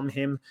reps from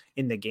him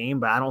in the game,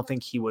 but I don't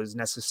think he was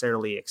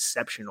necessarily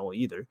exceptional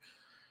either.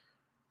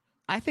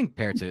 I think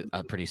Peart's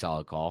a pretty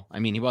solid call. I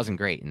mean, he wasn't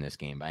great in this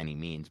game by any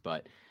means,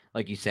 but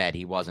like you said,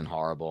 he wasn't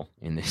horrible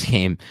in this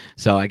game.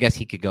 So I guess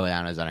he could go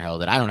down as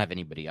unheralded. I don't have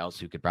anybody else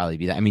who could probably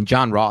be that. I mean,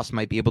 John Ross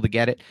might be able to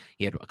get it.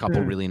 He had a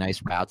couple really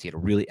nice routes.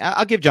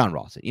 I'll give John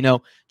Ross it.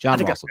 John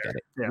Ross will get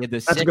it. Yeah. He had the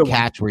sick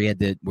catch where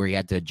he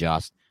had to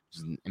adjust.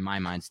 In my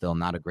mind, still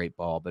not a great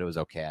ball, but it was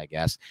okay, I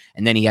guess.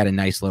 And then he had a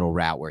nice little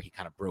route where he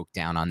kind of broke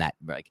down on that,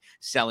 like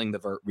selling the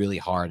vert really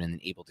hard and then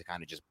able to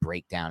kind of just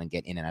break down and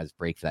get in and out of his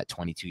break for that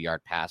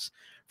 22-yard pass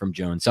from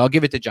Jones. So I'll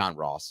give it to John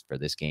Ross for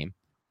this game.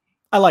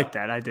 I like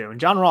that. I do. And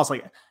John Ross,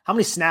 like, how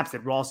many snaps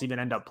did Ross even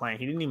end up playing?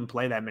 He didn't even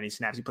play that many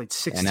snaps. He played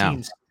 16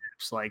 snaps.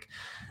 Like,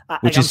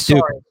 which is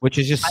stupid. Which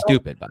is just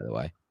stupid, by the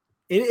way.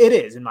 It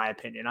is, in my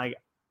opinion.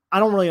 I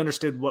don't really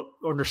understand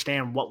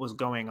what was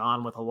going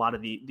on with a lot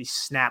of the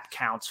snap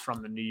counts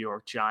from the New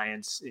York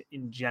Giants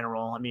in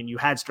general. I mean, you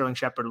had Sterling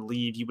Shepard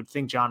leave. You would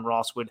think John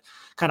Ross would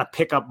kind of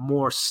pick up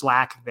more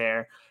slack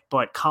there.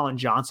 But Colin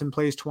Johnson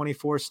plays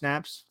 24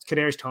 snaps.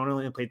 Kadarius Toney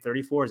only played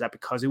 34. Is that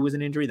because it was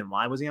an injury? Then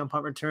why was he on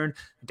punt return?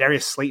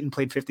 Darius Slayton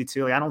played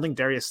 52. I don't think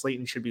Darius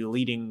Slayton should be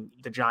leading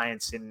the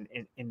Giants in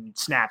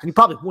snaps. And he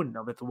probably wouldn't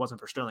have if it wasn't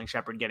for Sterling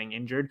Shepard getting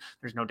injured.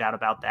 There's no doubt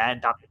about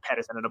that. Dr.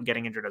 Pettis ended up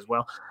getting injured as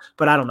well.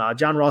 But I don't know.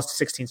 John Ross,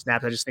 16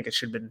 snaps. I just think it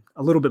should have been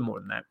a little bit more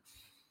than that.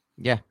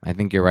 Yeah, I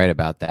think you're right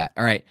about that.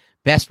 All right.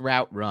 Best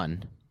route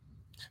run.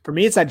 For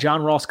me, it's that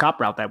John Ross cop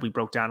route that we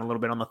broke down a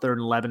little bit on the 3rd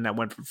and 11 that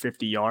went for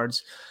 50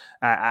 yards.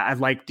 I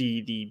liked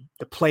the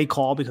play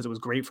call because it was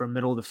great for a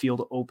middle of the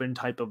field open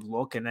type of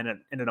look, and then it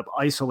ended up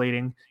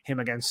isolating him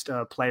against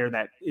a player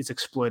that is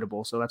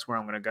exploitable. So that's where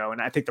I'm going to go.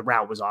 And I think the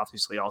route was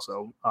obviously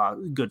also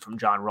good from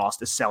John Ross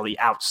to sell the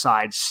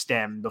outside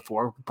stem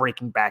before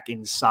breaking back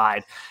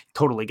inside.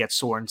 Totally gets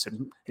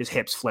Sorensen, his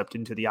hips flipped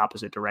into the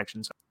opposite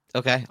direction. So.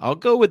 Okay, I'll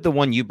go with the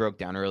one you broke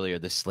down earlier,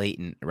 the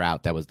Slayton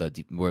route. That was the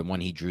one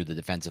he drew the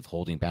defensive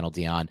holding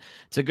penalty on.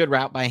 It's a good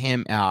route by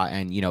him,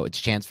 and it's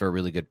a chance for a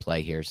really good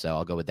play here. So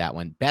I'll go with that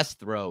one. Best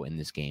throw in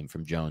this game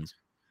from Jones.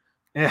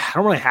 I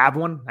don't really have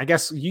one. I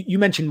guess you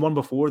mentioned one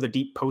before, the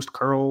deep post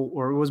curl,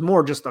 or it was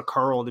more just a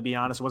curl, to be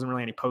honest. It wasn't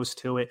really any post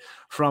to it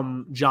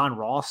from John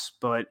Ross.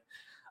 But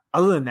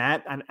other than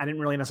that, I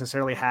didn't really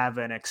necessarily have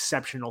an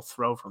exceptional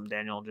throw from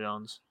Daniel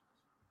Jones.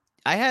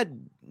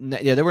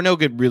 There were no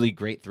really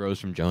great throws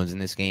from Jones in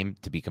this game,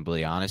 to be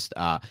completely honest.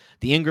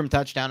 The Ingram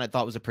touchdown I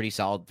thought was a pretty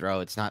solid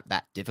throw. It's not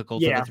that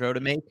difficult of a throw to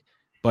make,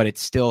 but it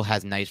still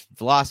has nice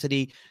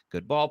velocity,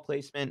 good ball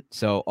placement.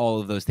 So all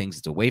of those things,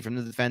 it's away from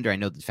the defender. I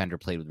know the defender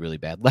played with really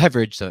bad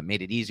leverage, so it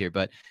made it easier,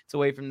 but it's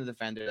away from the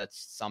defender. That's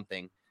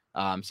something.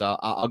 So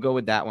I'll go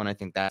with that one. I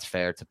think that's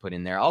fair to put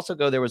in there. Also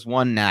there was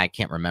one, I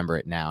can't remember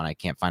it now, and I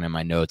can't find it in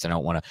my notes. I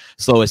don't want to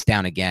slow us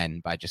down again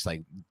by just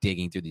like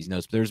digging through these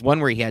notes. But there's one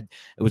where it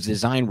was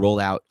designed roll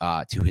out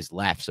to his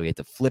left. So he had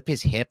to flip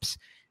his hips.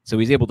 So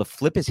he's able to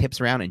flip his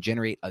hips around and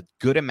generate a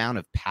good amount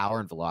of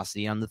power and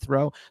velocity on the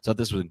throw. So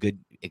this was a good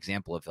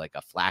example of like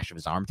a flash of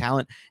his arm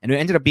talent. And it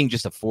ended up being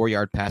just a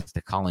 4-yard pass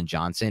to Colin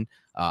Johnson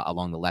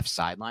along the left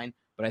sideline.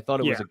 But I thought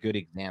it was a good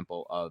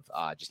example of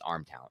just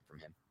arm talent from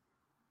him.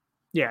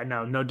 Yeah,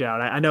 no doubt.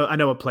 I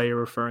know what play you're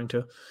referring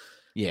to.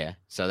 Yeah,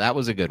 so that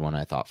was a good one,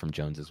 I thought, from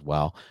Jones as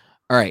well.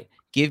 All right,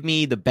 give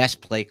me the best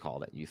play call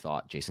that you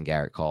thought Jason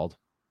Garrett called.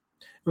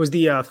 It was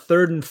the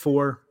 3rd and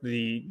 4,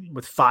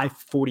 with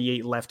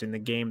 5:48 left in the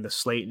game, the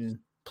Slayton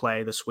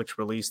play, the switch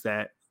release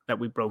that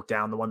we broke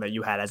down, the one that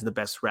you had as the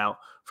best route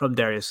from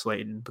Darius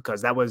Slayton,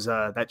 because that was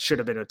that should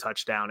have been a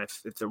touchdown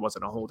if there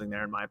wasn't a holding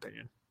there, in my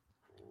opinion.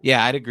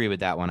 Yeah, I'd agree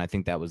with that one. I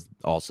think that was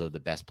also the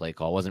best play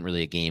call. It wasn't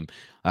really a game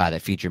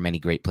that featured many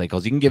great play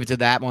calls. You can give it to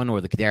that one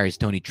or the Kadarius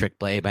Toney trick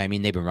play, but I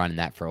mean, they've been running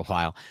that for a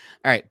while.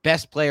 All right,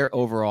 best player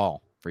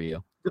overall for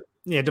you.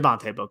 Yeah,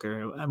 Devontae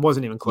Booker. It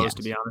wasn't even close, Yes.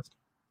 to be honest.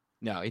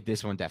 No,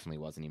 this one definitely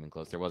wasn't even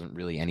close. There wasn't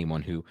really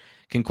anyone who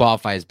can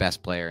qualify as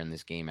best player in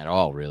this game at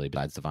all, really,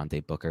 besides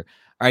Devontae Booker.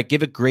 All right,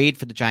 give a grade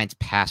for the Giants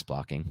pass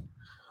blocking.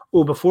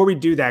 Well, before we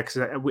do that,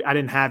 because I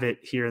didn't have it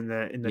here in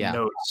the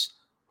notes,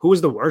 who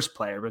was the worst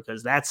player?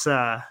 Because that's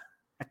an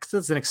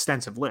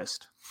extensive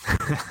list.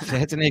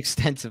 That's an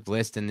extensive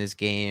list in this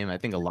game. I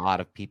think a lot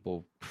of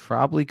people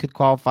probably could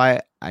qualify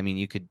it. I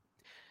mean,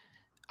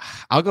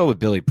 I'll go with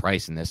Billy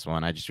Price in this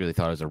one. I just really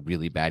thought it was a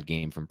really bad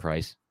game from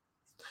Price.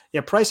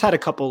 Yeah, Price had a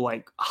couple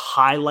like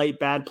highlight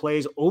bad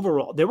plays.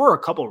 Overall, there were a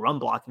couple run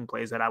blocking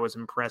plays that I was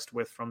impressed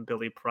with from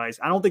Billy Price.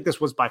 I don't think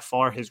this was by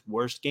far his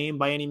worst game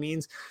by any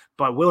means,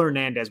 but Will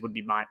Hernandez would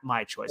be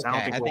my choice.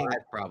 Okay, I think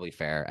that's probably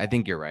fair. I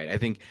think you're right. I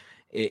think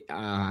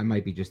I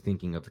might be just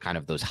thinking of kind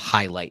of those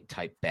highlight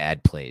type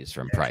bad plays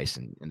from Price,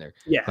 and they're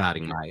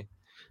clouding my.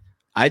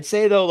 I'd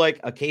say though, like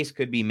a case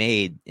could be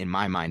made in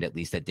my mind, at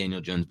least, that Daniel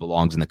Jones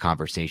belongs in the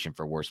conversation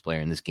for worst player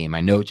in this game.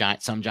 I know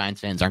some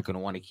Giants fans aren't going to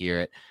want to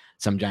hear it.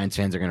 Some Giants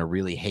fans are going to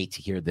really hate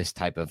to hear this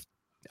type of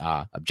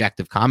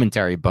objective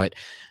commentary, but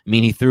I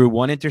mean, he threw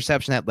one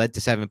interception that led to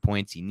 7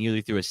 points. He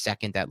nearly threw a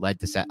second that led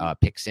to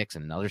pick 6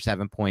 and another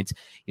 7 points.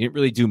 He didn't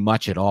really do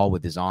much at all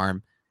with his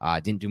arm.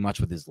 Didn't do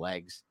much with his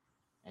legs.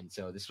 And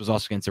so this was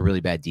also against a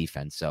really bad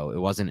defense. So it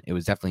was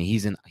definitely,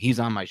 he's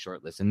on my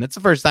short list. And that's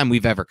the first time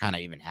we've ever kind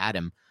of even had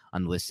him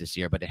on the list this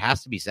year, but it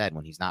has to be said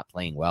when he's not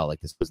playing well,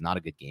 like this was not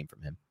a good game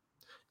from him.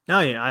 No,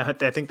 yeah,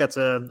 I think that's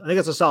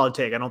a solid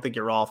take. I don't think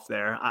you're off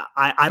there.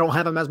 I don't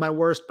have him as my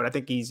worst, but I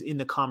think he's in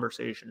the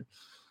conversation.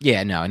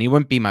 Yeah, no, and he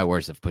wouldn't be my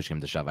worst if pushing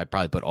him to shove. I'd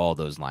probably put all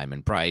those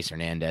linemen, Price,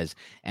 Hernandez,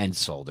 and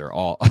Solder,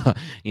 all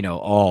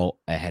all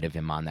ahead of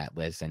him on that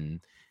list.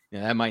 And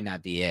that might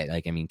not be it.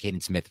 Like, I mean,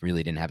 Caden Smith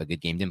really didn't have a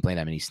good game, didn't play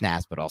that many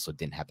snaps, but also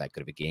didn't have that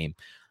good of a game.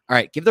 All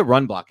right, give the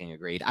run blocking a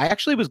grade.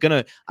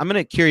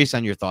 I'm curious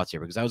on your thoughts here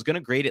because I was gonna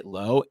grade it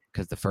low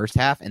because the first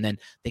half, and then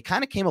they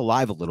kind of came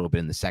alive a little bit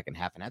in the second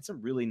half and had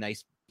some really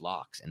nice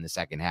blocks in the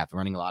second half,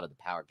 running a lot of the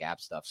power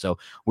gap stuff. So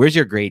where's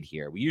your grade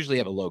here? We usually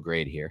have a low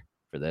grade here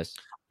for this.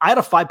 I had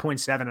a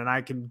 5.7, and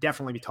I can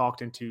definitely be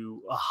talked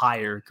into a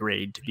higher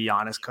grade, to be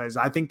honest, because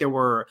I think there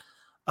were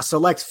a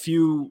select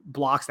few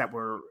blocks that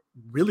were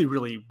really,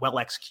 really well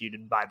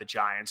executed by the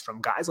Giants from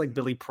guys like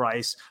Billy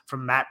Price,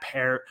 from Matt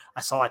Parrott.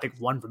 I saw, I think,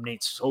 one from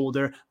Nate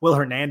Solder. Will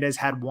Hernandez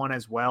had one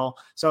as well.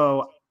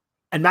 So,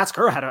 and Matt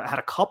Skura had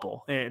a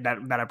couple that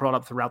I brought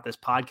up throughout this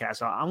podcast.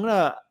 So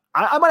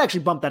I might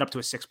actually bump that up to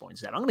a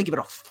 6.7. I'm going to give it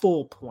a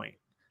full point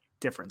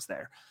difference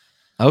there.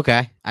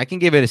 Okay, I can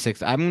give it a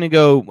 6. I'm going to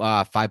go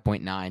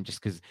 5.9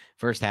 just because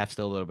first half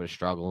still a little bit of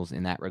struggles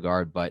in that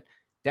regard, but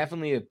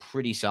definitely a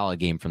pretty solid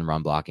game from the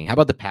run blocking. How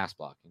about the pass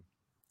blocking?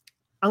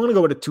 I'm going to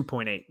go with a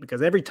 2.8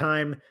 because every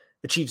time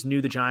the Chiefs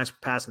knew the Giants were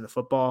passing the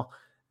football,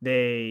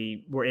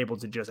 they were able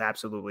to just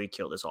absolutely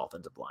kill this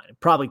offensive line. It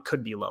probably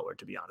could be lower,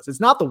 to be honest. It's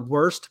not the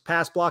worst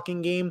pass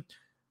blocking game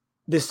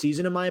this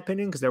season, in my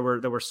opinion, because there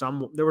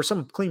were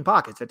some clean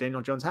pockets that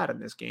Daniel Jones had in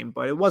this game,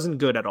 but it wasn't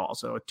good at all.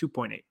 So a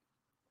 2.8.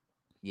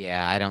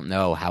 Yeah, I don't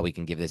know how we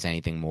can give this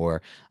anything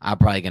more. I'm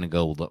probably going to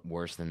go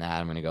worse than that.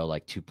 I'm going to go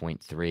like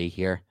 2.3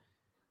 here.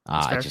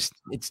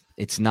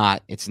 It's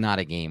not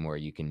a game where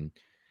you can.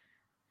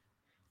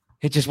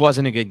 It just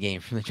wasn't a good game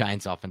from the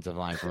Giants offensive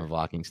line from a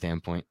blocking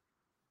standpoint.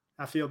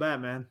 I feel that,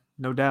 man.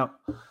 No doubt.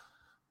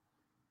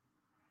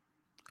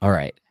 All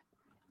right.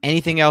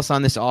 Anything else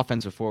on this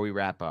offense before we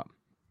wrap up?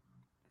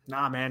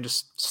 Nah, man,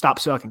 just stop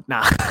sucking.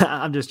 Nah,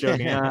 I'm just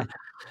joking.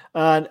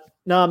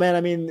 No, man.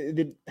 I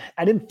mean,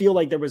 I didn't feel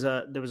like there was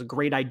a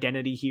great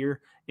identity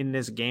here in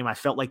this game. I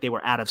felt like they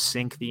were out of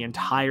sync the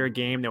entire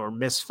game. There were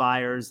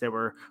misfires. There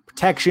were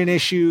protection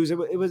issues.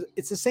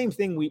 It's the same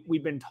thing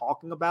we've been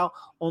talking about.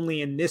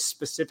 Only in this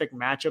specific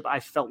matchup, I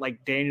felt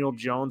like Daniel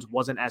Jones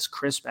wasn't as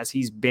crisp as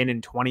he's been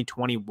in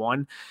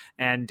 2021,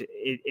 and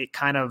it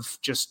kind of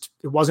just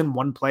it wasn't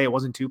one play. It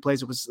wasn't two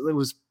plays. It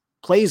was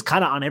plays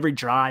kind of on every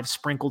drive,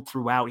 sprinkled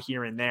throughout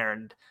here and there.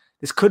 And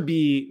this could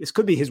be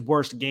his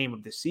worst game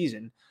of the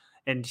season.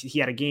 And he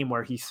had a game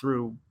where he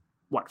threw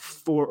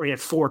he had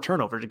 4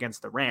 turnovers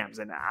against the Rams.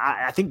 And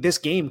I think this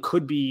game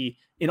could be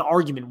an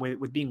argument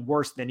with being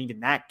worse than even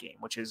that game,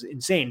 which is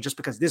insane just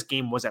because this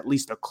game was at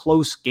least a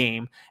close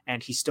game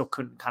and he still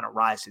couldn't kind of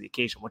rise to the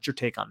occasion. What's your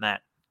take on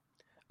that?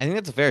 I think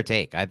that's a fair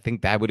take. I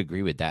think I would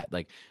agree with that.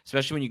 Like,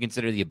 especially when you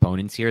consider the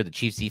opponents here, the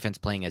Chiefs defense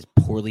playing as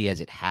poorly as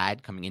it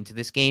had coming into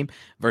this game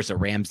versus a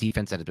Rams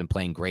defense that has been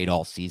playing great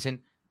all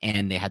season.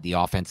 And they had the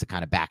offense to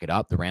kind of back it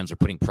up. The Rams were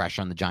putting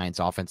pressure on the Giants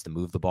offense to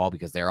move the ball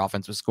because their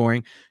offense was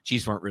scoring.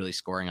 Chiefs weren't really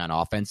scoring on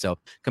offense. So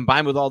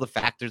combined with all the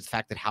factors, the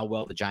fact that how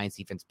well the Giants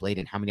defense played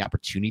and how many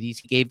opportunities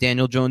he gave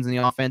Daniel Jones in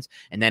the offense,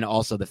 and then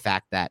also the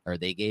fact that, or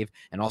they gave,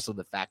 and also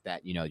the fact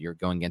that, you're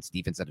going against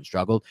defense that had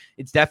struggled.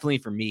 It's definitely,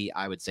 for me,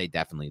 I would say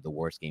definitely the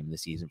worst game of the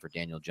season for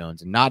Daniel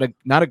Jones, and not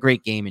a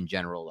great game in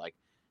general. Like,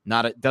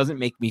 doesn't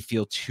make me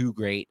feel too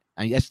great.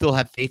 I still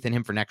have faith in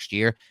him for next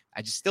year.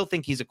 I just still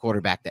think he's a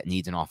quarterback that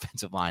needs an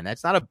offensive line.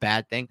 That's not a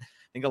bad thing.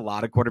 I think a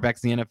lot of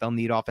quarterbacks in the NFL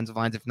need offensive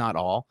lines, if not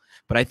all.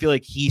 But I feel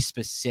like he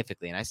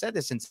specifically, and I said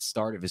this since the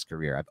start of his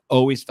career, I've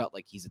always felt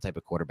like he's the type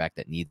of quarterback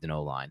that needs an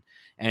O-line.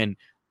 And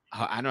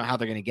I don't know how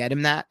they're going to get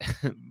him that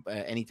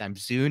anytime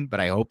soon, but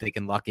I hope they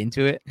can luck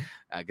into it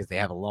because they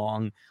have a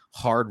long,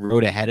 hard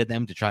road ahead of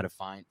them to try to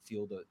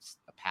field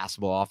a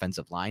passable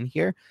offensive line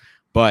here.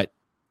 But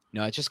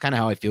it's just kind of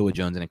how I feel with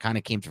Jones, and it kind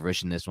of came to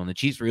fruition this one. The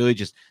Chiefs really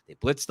they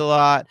blitzed a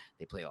lot.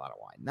 They played a lot of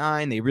wide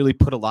nine. They really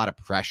put a lot of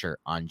pressure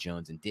on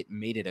Jones and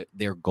made it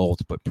their goal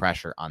to put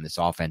pressure on this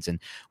offense. And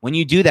when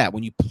you do that,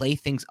 when you play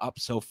things up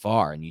so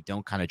far and you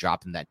don't kind of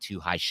drop them that too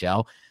high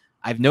shell,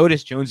 I've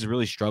noticed Jones has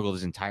really struggled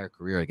his entire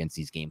career against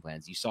these game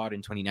plans. You saw it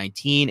in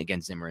 2019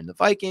 against Zimmer and the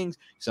Vikings.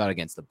 You saw it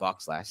against the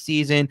Bucs last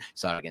season. You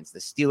saw it against the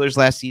Steelers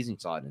last season. You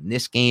saw it in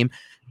this game.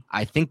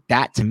 I think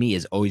that, to me,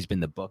 has always been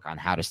the book on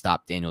how to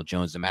stop Daniel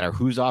Jones, no matter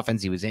whose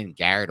offense he was in,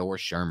 Garrett or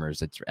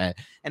Shermer's. And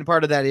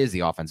part of that is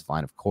the offensive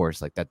line, of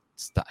course. Like, that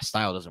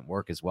style doesn't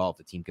work as well if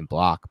the team can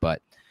block.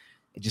 But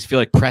I just feel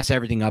like press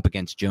everything up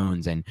against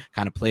Jones and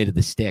kind of play to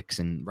the sticks.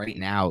 And right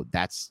now,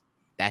 that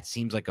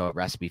seems like a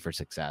recipe for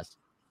success.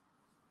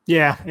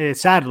 Yeah,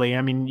 sadly.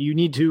 I mean, you're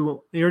in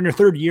your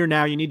third year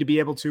now. You need to be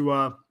able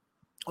to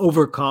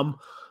overcome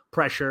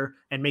pressure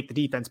and make the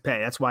defense pay.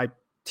 That's why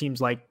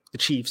teams like the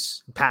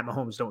Chiefs, Pat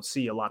Mahomes, don't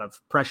see a lot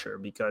of pressure,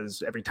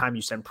 because every time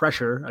you send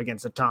pressure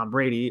against a Tom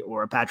Brady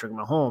or a Patrick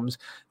Mahomes,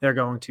 they're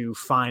going to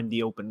find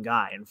the open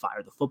guy and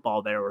fire the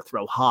football there, or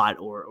throw hot,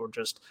 or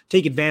just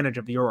take advantage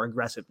of your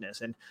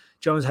aggressiveness. And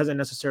Jones hasn't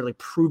necessarily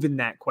proven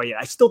that quite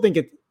yet. I still think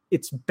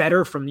it's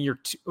better from year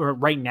two, or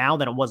right now,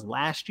 than it was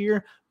last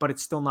year, but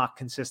it's still not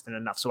consistent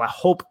enough. So I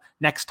hope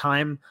next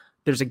time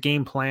there's a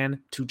game plan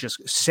to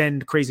just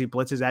send crazy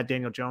blitzes at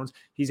Daniel Jones,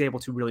 he's able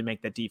to really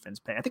make that defense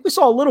pay. I think we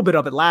saw a little bit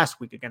of it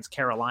last week against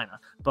Carolina,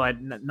 but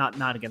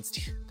not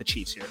against the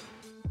Chiefs here.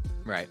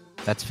 Right.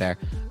 That's fair.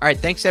 All right.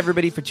 Thanks,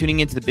 everybody, for tuning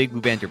into the Big Blue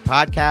Banter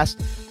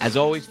podcast. As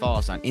always, follow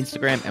us on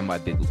Instagram,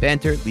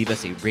 @BigBlueBanter. Leave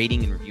us a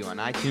rating and review on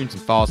iTunes,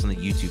 and follow us on the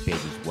YouTube page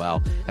as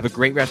well. Have a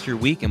great rest of your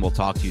week, and we'll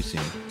talk to you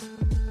soon.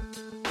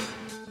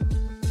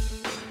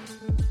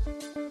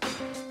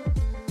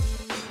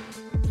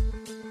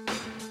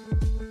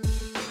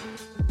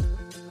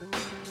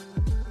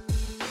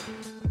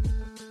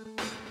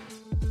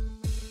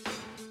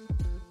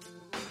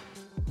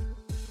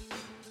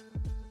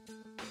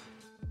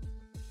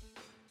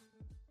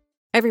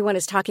 Everyone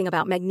is talking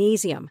about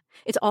magnesium.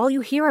 It's all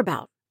you hear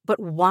about. But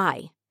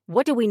why?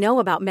 What do we know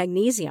about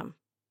magnesium?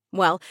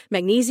 Well,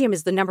 magnesium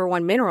is the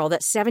 #1 mineral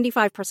that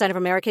 75% of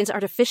Americans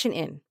are deficient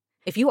in.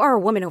 If you are a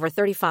woman over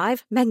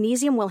 35,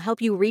 magnesium will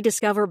help you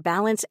rediscover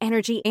balance,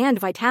 energy, and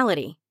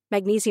vitality.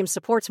 Magnesium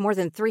supports more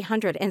than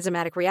 300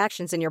 enzymatic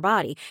reactions in your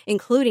body,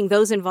 including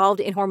those involved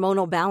in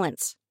hormonal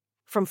balance.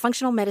 From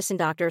functional medicine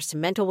doctors to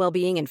mental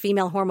well-being and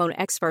female hormone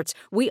experts,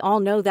 we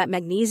all know that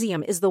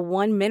magnesium is the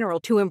one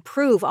mineral to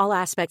improve all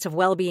aspects of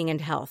well-being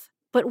and health.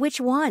 But which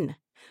one?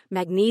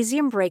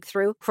 Magnesium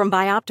Breakthrough from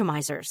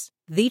Bioptimizers,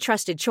 the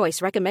trusted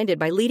choice recommended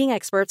by leading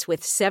experts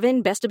with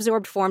 7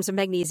 best-absorbed forms of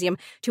magnesium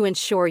to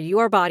ensure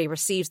your body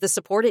receives the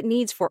support it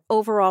needs for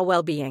overall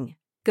well-being.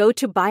 Go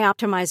to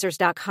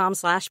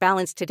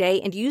bioptimizers.com/balance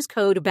today and use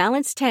code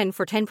BALANCE10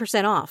 for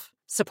 10% off.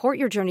 Support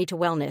your journey to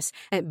wellness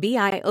at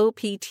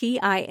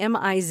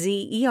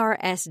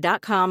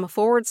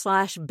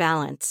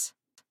bioptimizers.com/balance.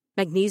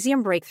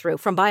 Magnesium Breakthrough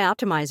from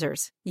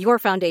Bioptimizers, your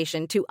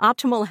foundation to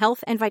optimal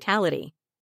health and vitality.